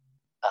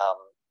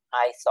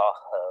 I saw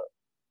her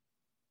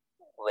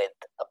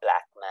with a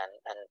Black man,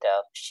 and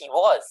she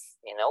was,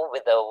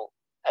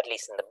 at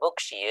least in the book,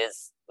 she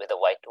is with a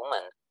white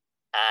woman,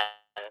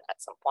 and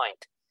at some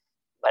point.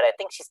 But I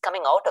think she's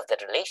coming out of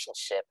that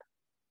relationship,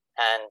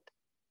 and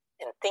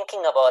in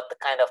thinking about the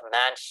kind of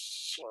man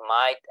she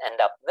might end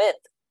up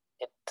with,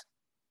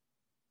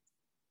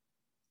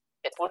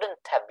 it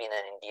wouldn't have been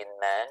an Indian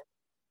man.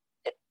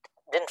 It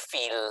didn't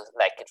feel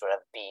like it would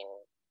have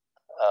been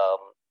a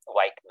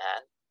white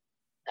man.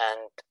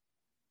 And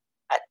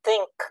I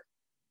think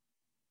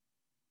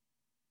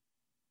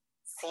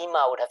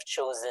Seema would have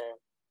chosen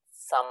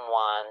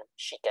someone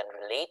she can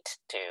relate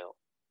to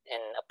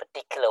in a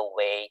particular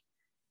way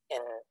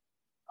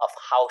of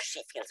how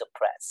she feels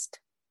oppressed.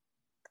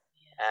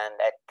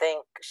 And I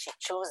think she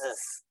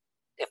chooses,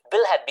 if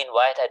Bill had been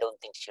white, I don't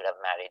think she would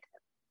have married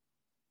him.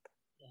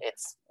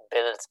 It's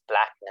Bill's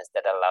Blackness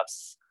that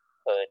allows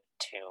her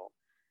to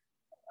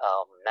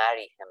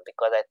marry him,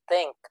 because I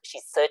think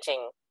she's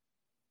searching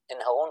in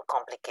her own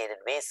complicated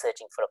way,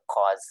 searching for a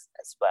cause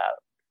as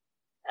well.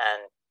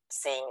 And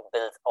seeing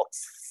Bill's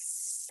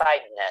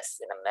outsideness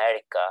in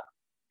America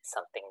is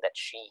something that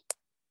she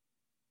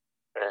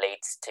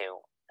relates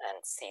to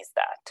and sees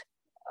that.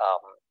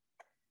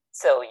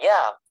 So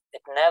yeah,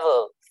 it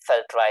never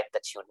felt right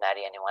that she would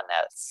marry anyone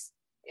else,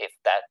 if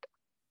that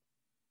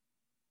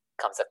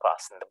comes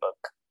across in the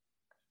book.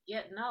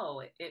 Yeah,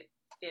 no, it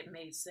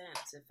made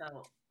sense. It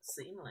felt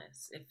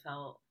seamless. It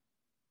felt,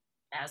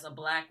 as a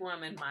Black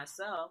woman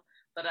myself,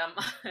 but I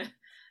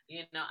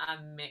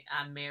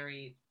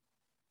married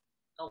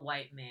a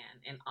white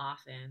man, and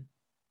often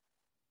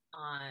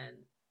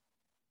on,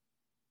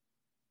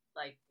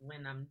 like,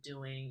 when I'm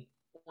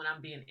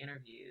being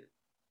interviewed,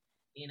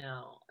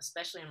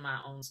 especially in my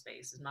own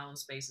spaces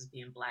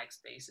being Black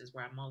spaces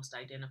where I most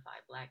identify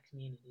Black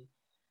community.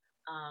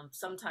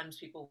 Sometimes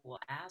people will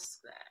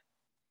ask that.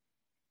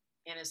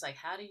 And it's like,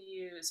 how do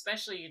you,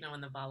 especially,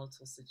 in the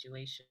volatile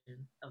situation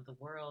of the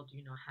world,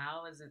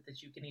 how is it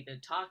that you can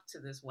even talk to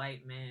this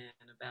white man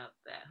about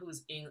that,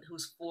 who's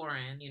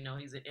foreign,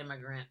 he's an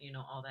immigrant,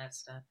 all that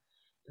stuff.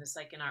 And it's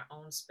like in our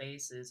own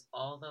spaces,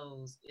 all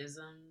those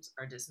isms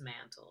are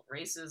dismantled.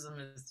 Racism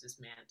is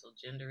dismantled.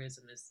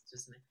 Genderism is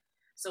dismantled.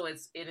 So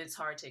it is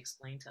hard to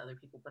explain to other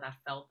people, but I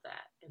felt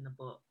that in the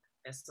book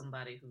as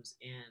somebody who's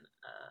in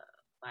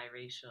a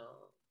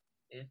biracial,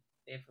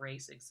 if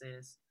race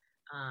exists,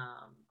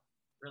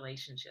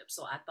 relationship.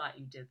 So I thought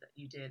you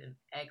did an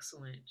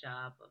excellent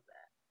job of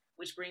that.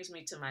 Which brings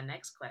me to my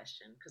next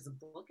question, because the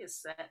book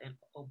is set in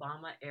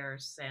Obama-era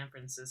San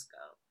Francisco.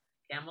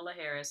 Kamala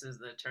Harris is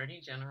the Attorney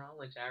General,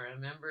 which I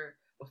remember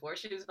before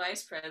she was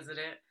Vice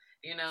President,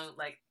 and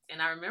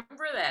I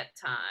remember that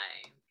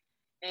time.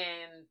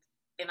 And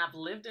I've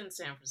lived in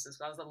San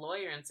Francisco. I was a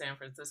lawyer in San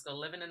Francisco,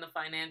 living in the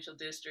financial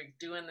district,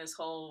 doing this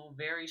whole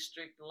very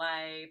strict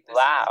life.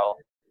 Wow.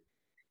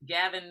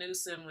 Gavin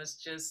Newsom was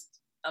just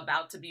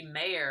about to be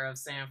mayor of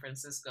San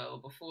Francisco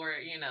before,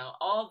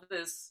 all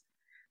this,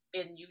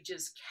 and you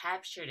just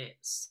captured it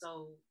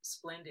so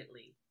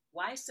splendidly.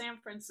 Why San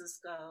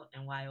Francisco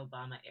and why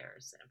Obama era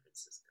San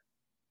Francisco?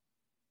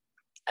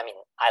 I mean,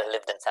 I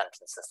lived in San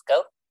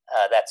Francisco.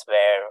 That's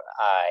where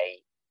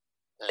I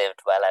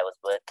lived while I was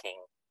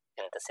working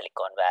in the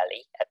Silicon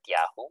Valley at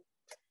Yahoo.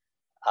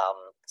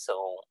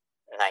 So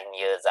 9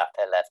 years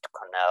after I left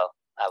Cornell,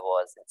 I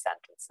was in San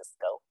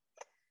Francisco.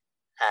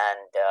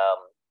 And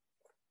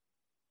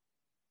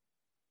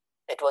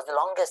it was the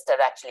longest I'd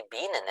actually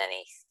been in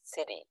any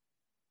city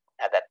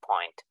at that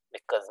point,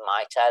 because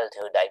my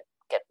childhood, I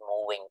kept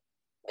moving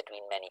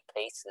between many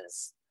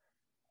places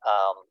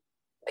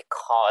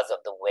because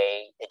of the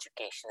way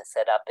education is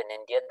set up in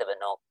India. There were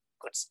no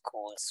good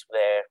schools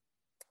where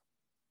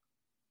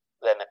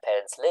my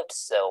parents lived,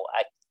 so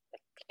I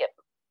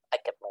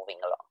kept moving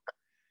along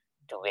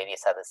to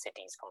various other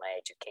cities for my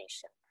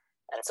education.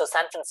 And so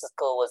San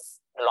Francisco was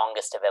the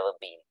longest I've ever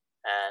been,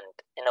 and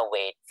in a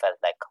way it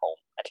felt like home,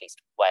 at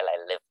least while I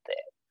lived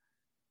there.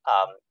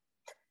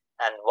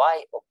 And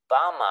why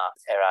Obama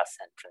era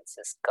San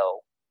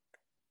Francisco?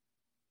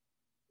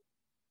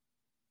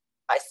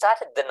 I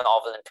started the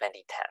novel in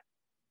 2010,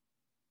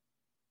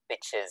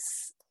 which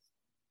is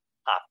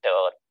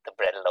after the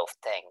bread loaf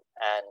thing.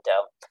 And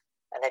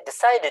I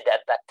decided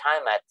at that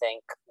time, I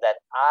think, that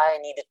I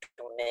needed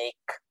to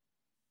make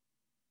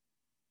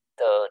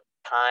the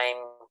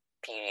time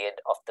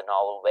period of the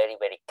novel very,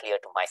 very clear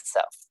to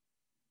myself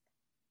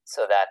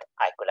so that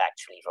I could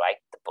actually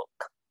write the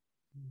book.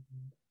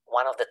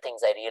 One of the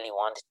things I really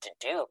wanted to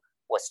do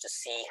was to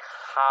see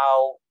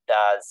how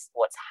does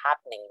what's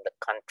happening in the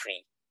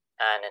country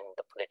and in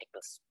the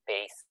political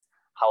space,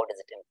 how does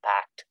it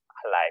impact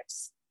our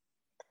lives?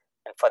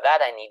 And for that,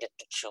 I needed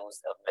to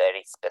choose a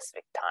very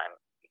specific time.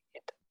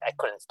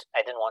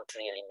 I didn't want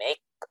to really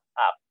make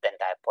up the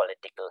entire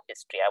political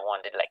history. I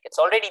wanted, it's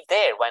already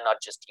there, why not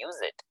just use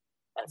it?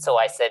 And so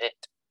I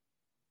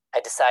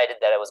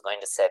decided that I was going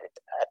to set it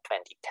at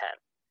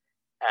 2010.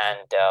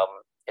 And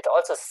it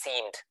also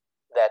seemed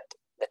that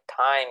the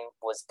time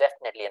was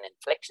definitely an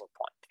inflection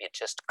point. We had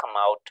just come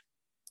out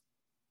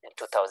in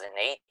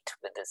 2008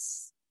 with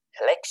this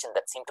election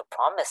that seemed to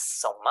promise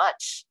so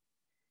much.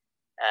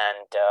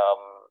 And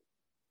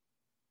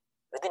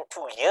within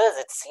 2 years,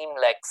 it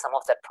seemed like some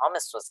of that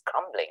promise was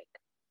crumbling.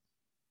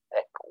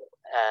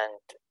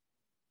 And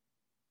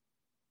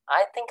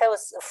I think I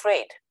was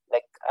afraid.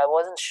 I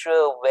wasn't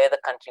sure where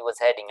the country was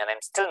heading, and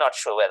I'm still not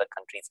sure where the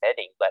country is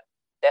heading. But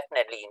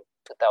definitely in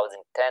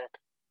 2010,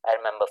 I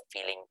remember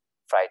feeling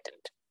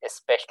frightened,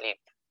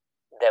 especially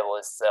there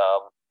was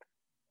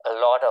a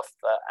lot of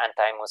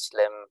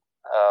anti-Muslim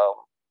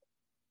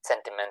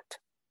sentiment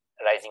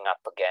rising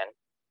up again.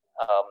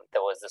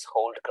 There was this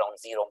whole Ground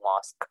Zero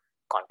mosque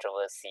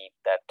controversy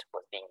that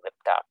was being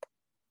whipped up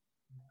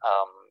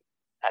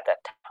at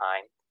that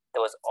time.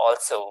 There was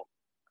also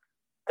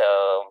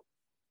the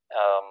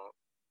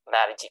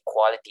marriage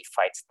equality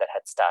fights that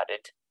had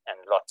started,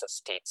 and lots of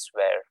states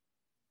were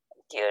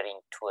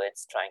gearing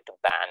towards trying to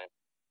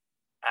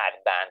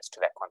add bans to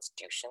their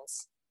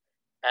constitutions.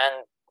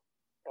 And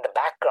in the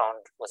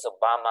background was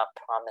Obama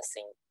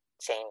promising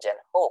change and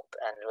hope.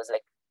 And it was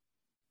like,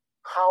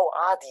 how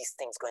are these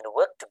things going to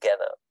work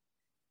together?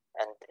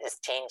 And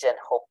is change and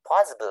hope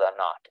possible or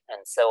not?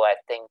 And so I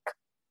think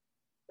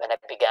when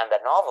I began the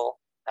novel,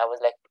 I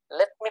was like,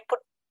 let me put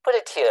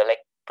it here,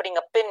 putting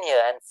a pin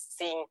here and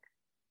seeing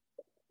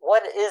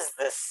what is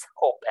this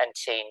hope and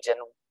change, and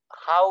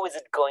how is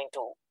it going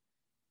to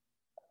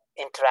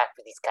interact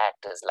with these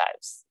characters'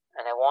 lives.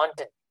 And I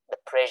wanted the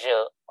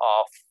pressure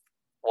of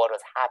what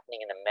was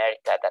happening in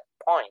America at that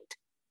point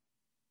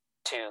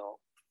to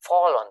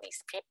fall on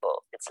these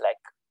people. It's like,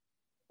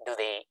 do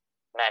they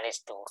manage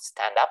to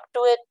stand up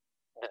to it?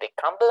 Do they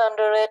crumble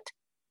under it?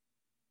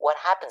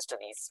 What happens to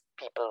these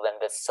people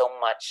when there's so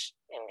much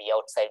in the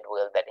outside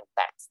world that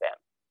impacts them?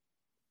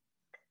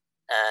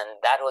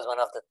 And that was one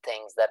of the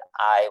things that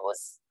I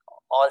was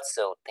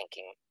also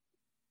thinking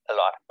a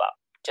lot about.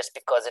 Just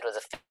because it was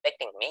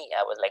affecting me,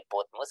 I was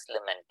both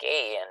Muslim and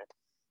gay,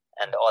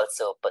 and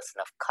also a person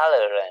of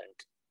color,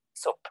 and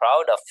so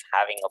proud of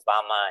having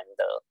Obama in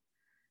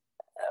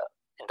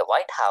the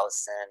White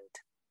House,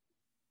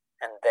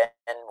 and then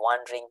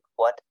wondering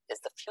what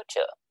is the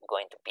future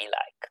going to be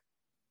like.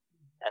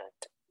 And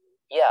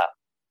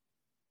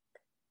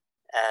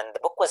and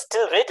the book was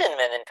still written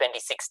when in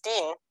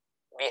 2016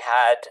 we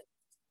had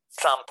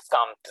Trump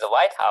come to the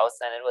White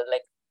House, and it was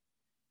like,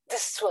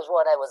 this was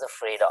what I was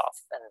afraid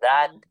of. And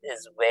that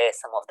is where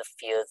some of the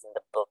fears in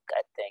the book,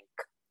 I think,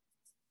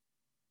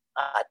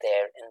 are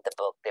there in the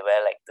book. They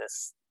were like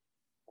this.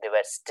 They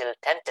were still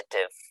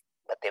tentative,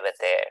 but they were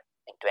there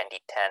in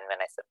 2010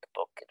 when I set the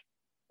book.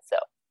 So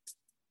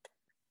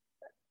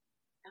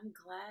I'm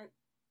glad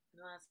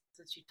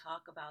that you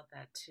talk about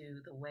that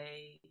too, the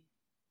way,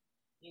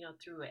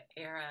 through an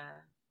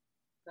era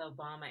the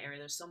Obama era.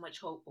 There's so much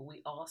hope, but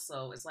we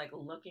also, it's like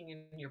looking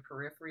in your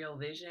peripheral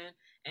vision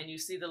and you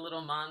see the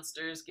little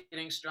monsters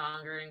getting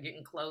stronger and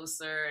getting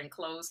closer and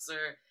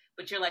closer.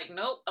 But you're like,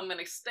 nope, I'm going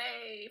to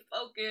stay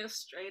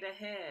focused straight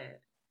ahead.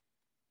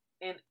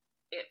 And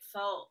it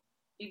felt,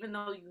 even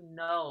though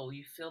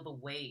you feel the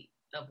weight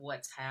of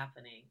what's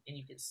happening and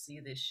you could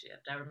see this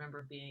shift. I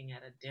remember being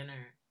at a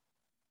dinner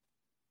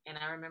and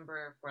I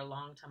remember for a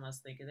long time I was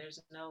thinking, there's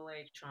no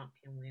way Trump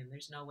can win.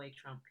 There's no way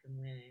Trump can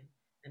win,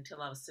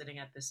 until I was sitting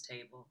at this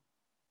table.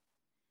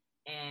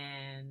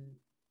 And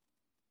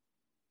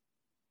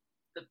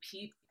the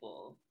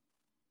people,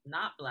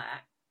 not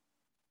Black,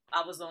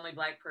 I was the only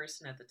Black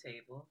person at the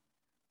table,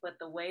 but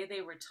the way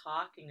they were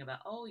talking about,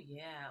 oh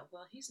yeah,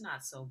 well, he's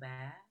not so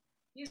bad.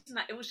 He's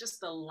not, it was just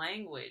the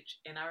language.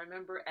 And I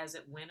remember as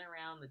it went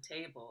around the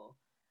table,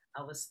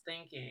 I was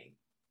thinking,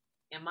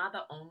 am I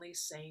the only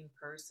sane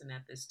person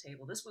at this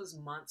table? This was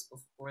months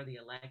before the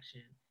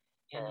election.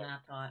 And then I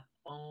thought,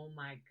 oh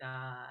my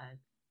God,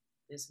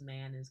 this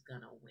man is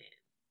going to win.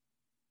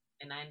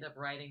 And I ended up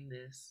writing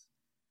this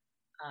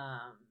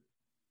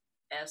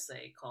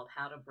essay called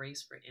How to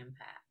Brace for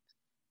Impact,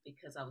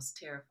 because I was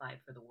terrified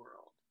for the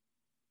world.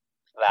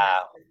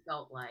 Wow. It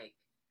felt like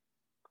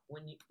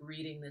when you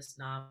reading this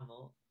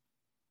novel,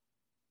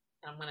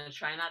 I'm going to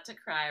try not to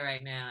cry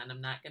right now, and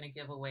I'm not going to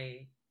give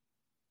away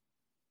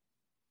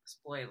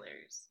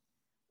spoilers.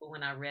 But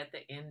when I read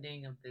the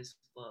ending of this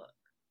book,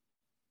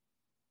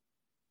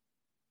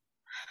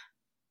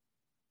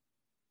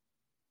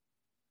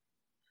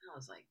 I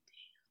was like,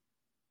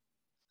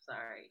 damn.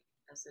 Sorry.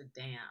 I said,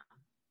 damn.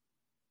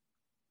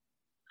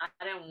 I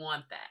didn't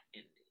want that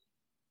ending.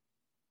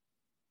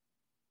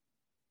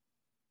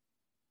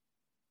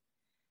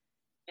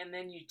 And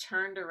then you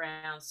turned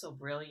around so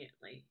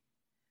brilliantly.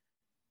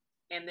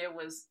 And there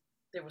was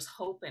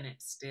hope in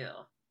it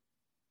still.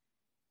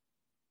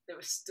 There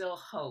was still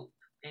hope.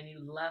 And you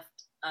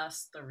left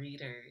us, the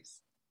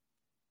readers,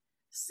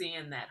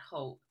 seeing that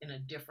hope in a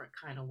different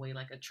kind of way,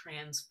 like a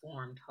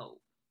transformed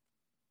hope.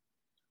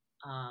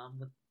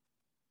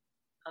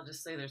 I'll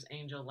just say there's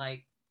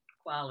angel-like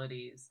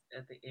qualities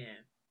at the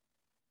end.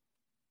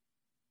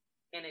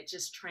 And it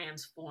just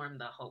transformed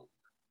the hope.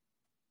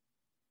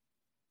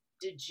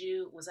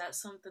 Was that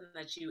something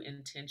that you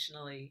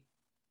intentionally,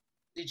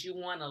 did you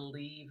want to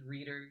leave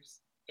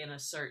readers in a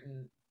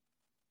certain,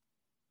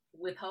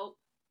 with hope?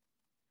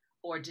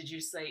 Or did you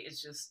say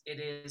it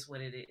is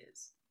what it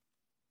is?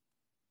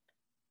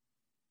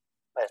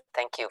 Well,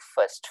 thank you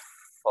first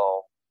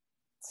for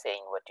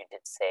saying what you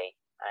did say.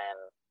 I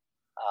am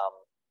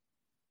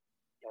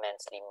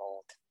immensely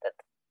moved that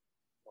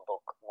the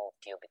book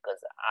moved you, because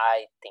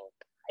I think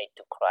I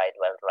too cried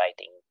while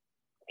writing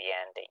the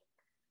ending.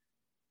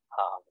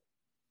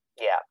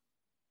 Yeah,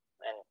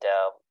 and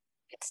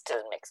it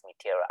still makes me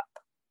tear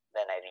up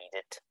when I read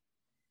it.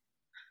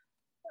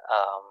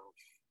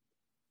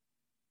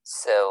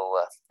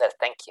 So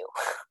thank you.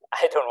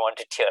 I don't want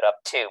to tear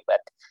up too,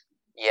 but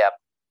yeah,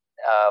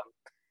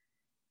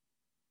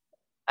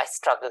 I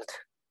struggled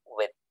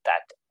with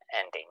that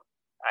ending.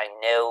 I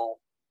know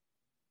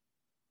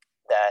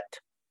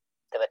that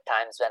there were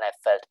times when I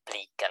felt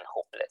bleak and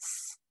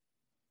hopeless,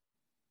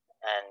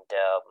 and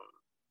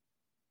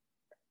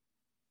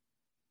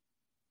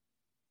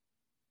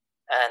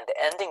the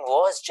ending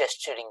was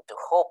gesturing to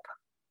hope,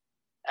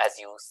 as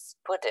you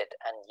put it,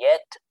 and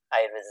yet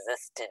I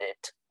resisted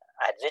it.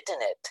 I'd written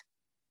it,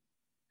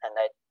 and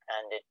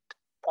it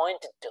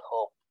pointed to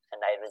hope,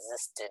 and I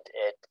resisted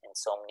it in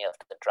so many of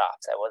the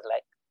drafts. I was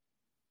like,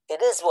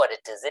 it is what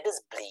it is. It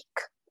is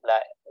bleak.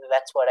 Like,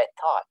 that's what I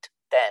thought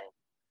then.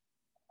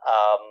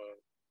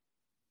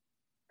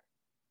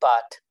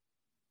 But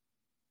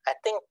I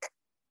think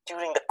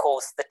during the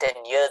course, the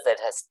 10 years that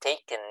has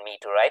taken me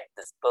to write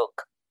this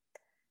book,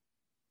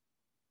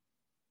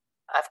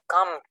 I've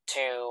come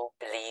to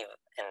believe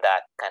in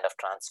that kind of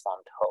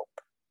transformed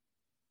hope.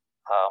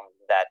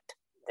 That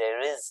there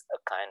is a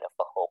kind of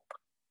a hope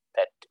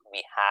that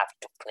we have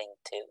to cling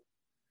to,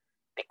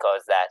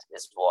 because that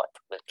is what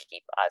will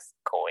keep us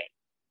going,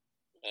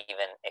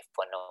 even if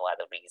for no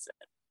other reason.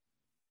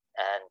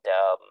 And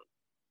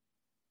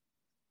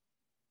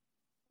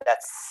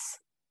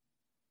that's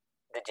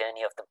the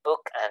journey of the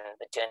book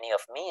and the journey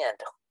of me, and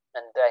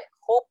I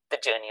hope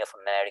the journey of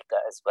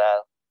America as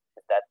well,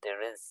 that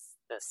there is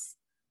this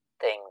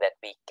thing that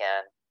we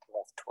can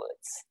move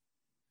towards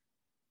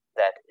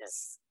that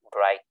is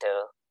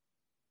brighter.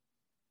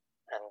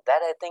 And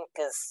that, I think,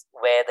 is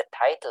where the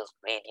title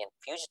Radiant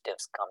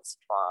Fugitives comes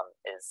from,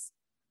 is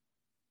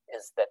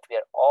that we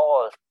are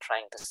all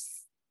trying to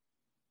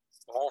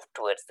move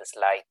towards this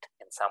light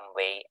in some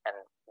way,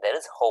 and there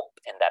is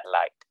hope in that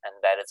light,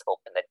 and there is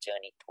hope in that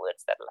journey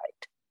towards that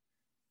light.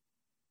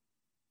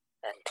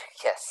 And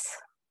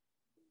yes,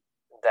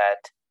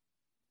 that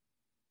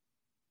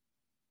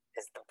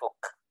is the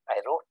book I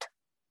wrote,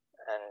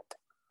 and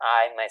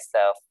I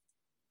myself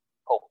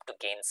hope to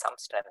gain some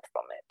strength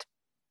from it.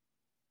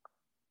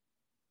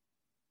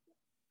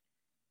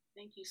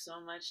 Thank you so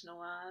much,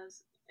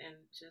 Nawaz, and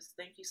just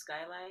thank you,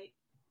 Skylight,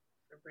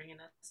 for bringing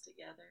us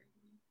together.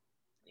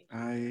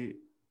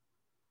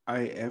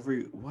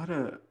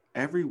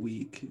 Every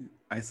week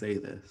I say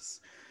this,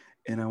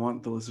 and I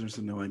want the listeners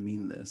to know I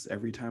mean this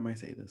every time I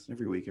say this,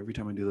 every week, every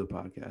time I do the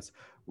podcast.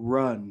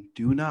 Run,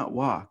 do not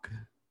walk.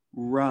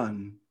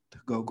 Run to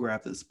go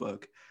grab this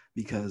book,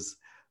 because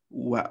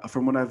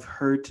from what I've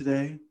heard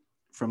today,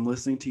 from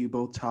listening to you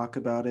both talk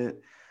about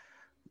it,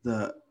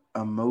 the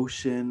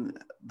emotion,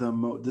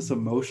 this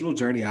emotional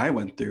journey I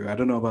went through. I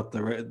don't know about the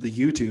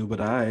YouTube,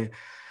 but I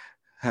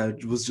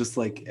was just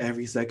like,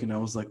 every second I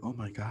was like, oh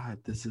my God,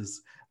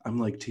 I'm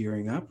like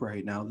tearing up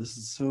right now. This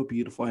is so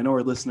beautiful. I know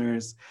our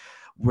listeners,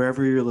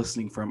 wherever you're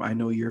listening from, I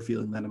know you're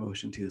feeling that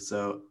emotion too.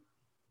 So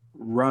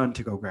run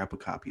to go grab a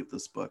copy of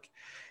this book.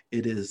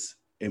 It is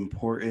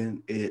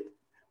important. It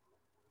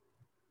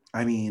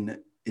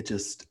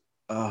just,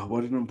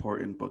 what an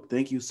important book.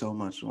 Thank you so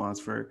much, Nawaz,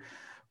 for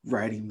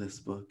writing this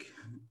book.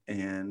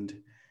 And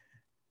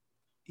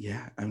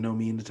yeah, I know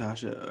me and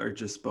Natasha are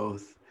just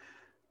both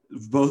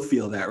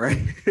feel that, right?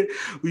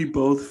 We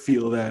both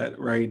feel that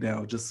right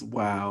now. Just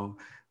wow.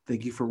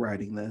 Thank you for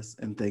writing this,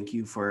 and thank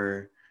you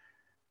for,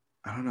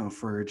 I don't know,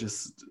 for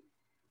just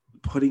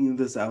putting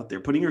this out there,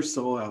 putting your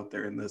soul out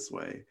there in this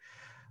way.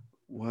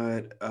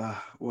 What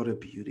a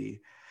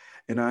beauty.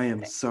 And I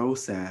am so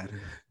sad.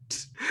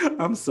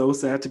 I'm so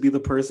sad to be the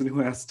person who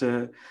has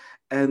to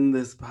end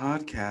this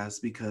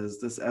podcast, because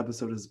this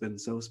episode has been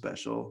so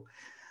special.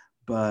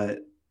 But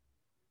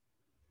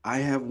I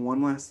have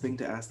one last thing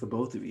to ask the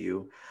both of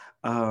you.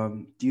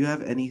 Do you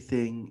have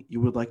anything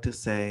you would like to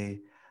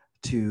say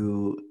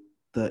to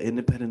the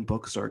independent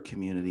bookstore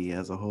community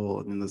as a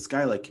whole, and the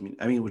Skylight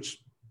community?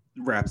 Which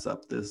wraps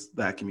up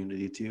that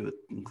community too. It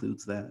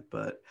includes that.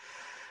 But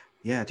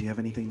yeah, do you have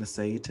anything to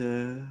say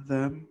to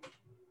them?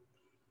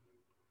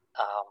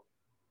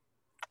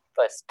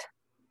 First,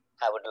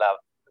 I would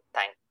love to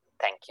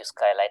thank you,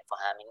 Skylight, for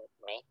having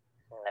me,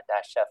 and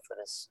Natasha, for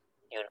this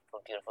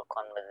beautiful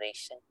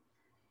conversation,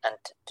 and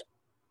to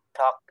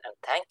talk, and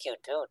thank you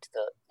too to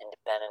the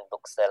independent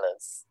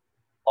booksellers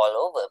all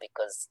over,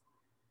 because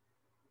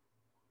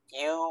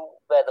you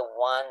were the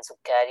ones who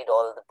carried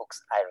all the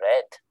books I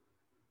read.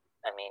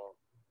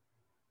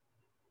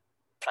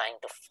 Trying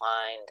to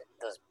find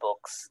those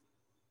books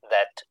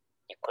that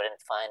you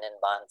couldn't find in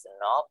Barnes and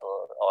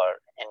Noble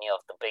or any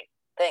of the big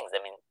things.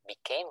 We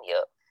came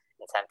here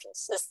in San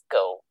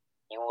Francisco.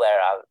 You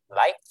were our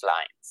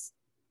lifelines,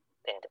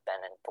 the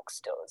independent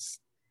bookstores.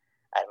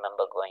 I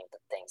remember going to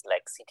things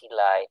like City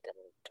Light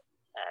and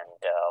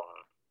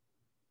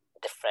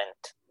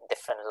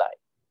different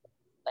light.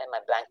 Why am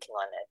I blanking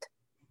on it?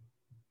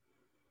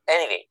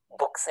 Anyway,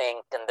 Books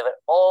Inc. And there were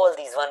all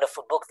these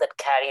wonderful books that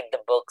carried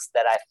the books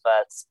that I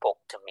felt spoke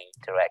to me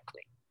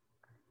directly.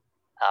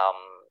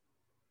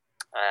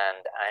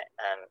 And I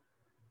am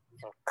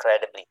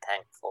incredibly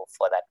thankful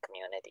for that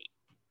community,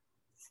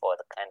 for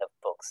the kind of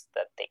books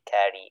that they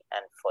carry,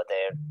 and for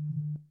their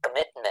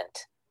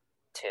commitment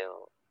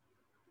to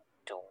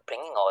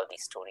bringing all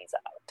these stories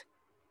out.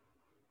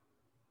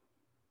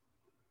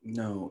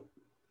 No,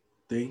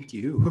 thank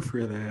you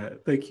for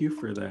that. Thank you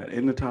for that.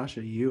 And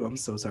Natasha, I'm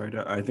so sorry.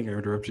 I think I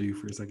interrupted you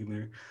for a second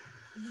there.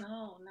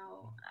 No.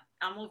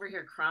 I'm over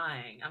here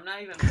crying. I'm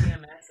not even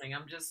PMSing.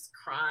 I'm just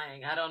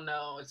crying. I don't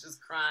know. It's just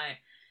crying.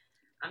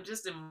 I'm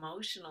just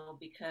emotional,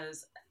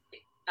 because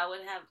I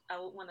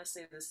would want to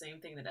say the same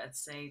thing that I'd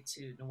say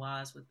to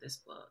Nawaz with this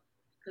book,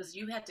 because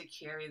you had to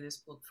carry this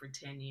book for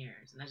 10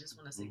 years. And I just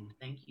want to say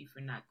thank you for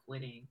not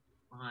quitting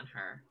on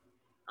her,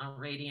 on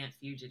Radiant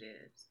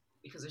Fugitives,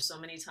 because there's so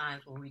many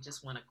times where we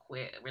just want to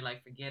quit. We're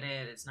like, forget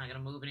it. It's not going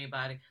to move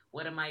anybody.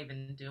 What am I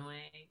even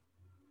doing?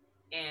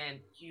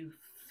 And you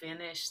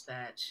finished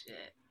that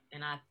shit.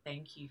 And I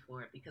thank you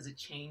for it, because it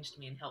changed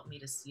me and helped me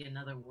to see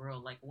another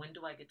world. Like, when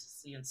do I get to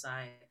see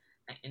inside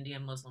an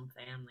Indian Muslim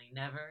family?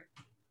 Never.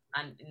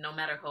 No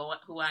matter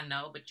who I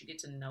know, but you get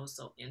to know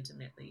so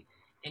intimately.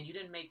 And you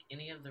didn't make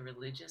any of the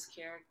religious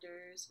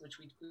characters, which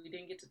we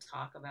didn't get to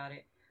talk about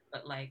it.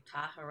 But like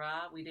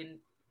Tahara, we didn't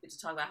get to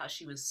talk about how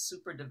she was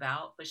super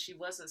devout, but she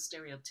wasn't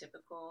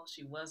stereotypical.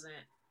 She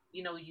wasn't,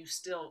 you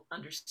still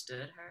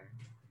understood her.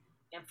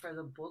 And for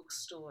the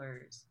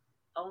bookstores,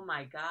 oh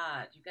my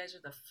God, you guys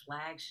are the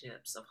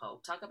flagships of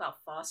hope. Talk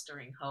about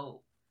fostering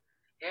hope.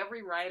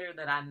 Every writer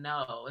that I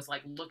know is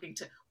like looking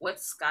to,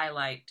 what's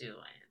Skylight doing?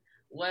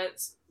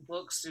 What's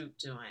Booksoup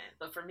doing?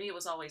 But for me, it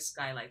was always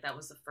Skylight. That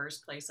was the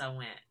first place I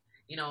went.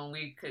 When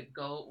we could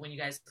go, when you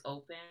guys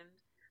opened,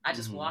 I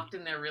just walked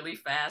in there really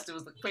fast. It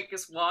was the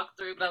quickest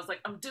walkthrough, but I was like,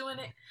 I'm doing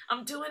it.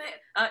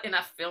 And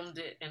I filmed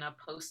it and I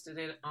posted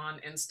it on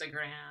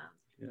Instagram.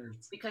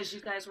 Yes. Because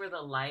you guys were the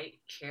light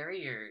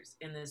carriers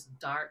in this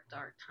dark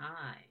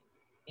time.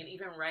 And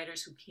even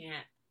writers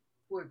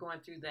who are going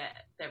through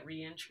that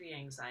reentry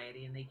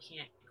anxiety and they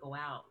can't go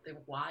out,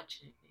 they're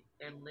watching,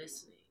 they're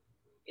listening.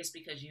 It's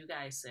because you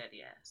guys said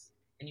yes.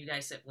 And you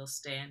guys said, we'll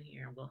stand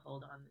here and we'll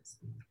hold on this.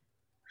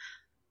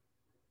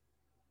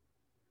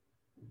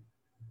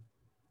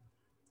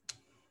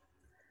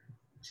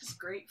 Just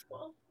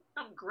grateful.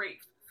 I'm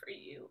grateful for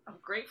you. I'm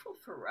grateful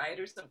for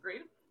writers. I'm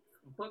grateful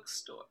for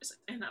bookstores.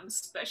 And I'm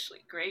especially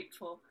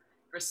grateful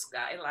for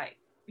Skylight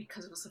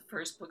because it was the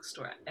first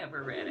bookstore I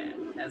ever read at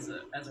as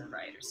a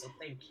writer. So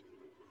thank you.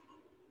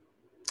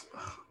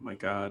 Oh my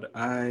God.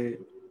 I'm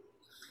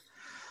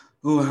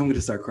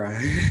gonna start crying.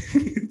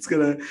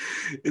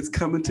 It's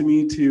coming to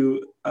me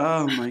too.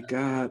 Oh my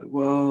God.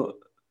 Well,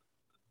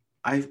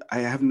 I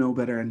have no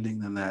better ending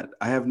than that.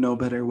 I have no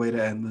better way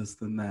to end this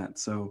than that.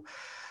 So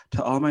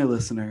to all my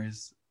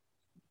listeners,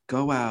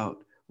 go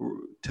out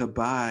to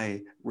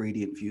buy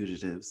Radiant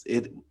Fugitives.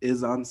 It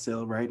is on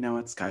sale right now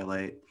at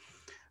Skylight.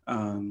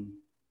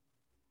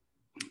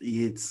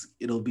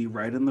 It'll be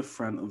right in the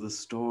front of the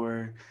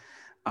store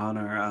on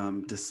our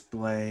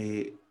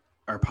display,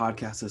 our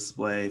podcast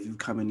display. If you've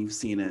come and you've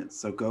seen it,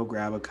 so go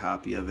grab a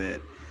copy of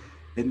it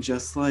and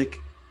just like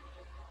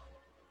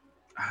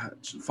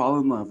fall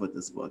in love with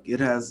this book. It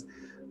has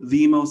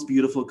the most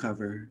beautiful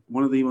cover,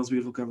 one of the most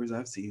beautiful covers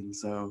I've seen,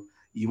 so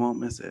you won't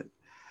miss it.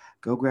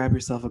 Go grab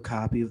yourself a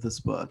copy of this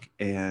book.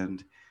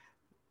 And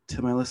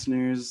to my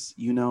listeners,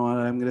 you know what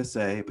I'm going to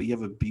say, but you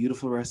have a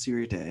beautiful rest of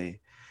your day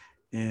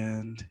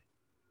and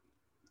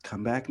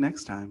come back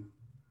next time.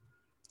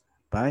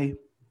 Bye.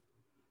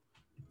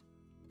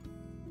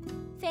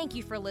 Thank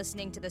you for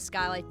listening to the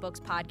Skylight Books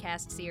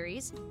podcast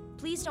series.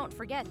 Please don't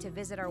forget to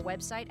visit our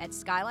website at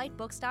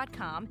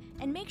skylightbooks.com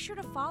and make sure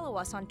to follow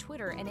us on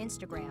Twitter and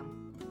Instagram.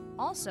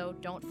 Also,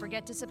 don't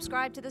forget to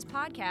subscribe to this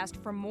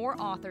podcast for more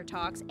author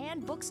talks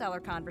and bookseller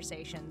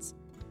conversations.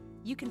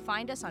 You can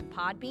find us on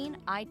Podbean,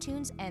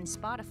 iTunes, and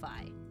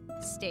Spotify.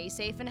 Stay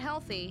safe and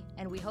healthy,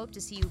 and we hope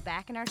to see you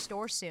back in our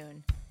store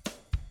soon.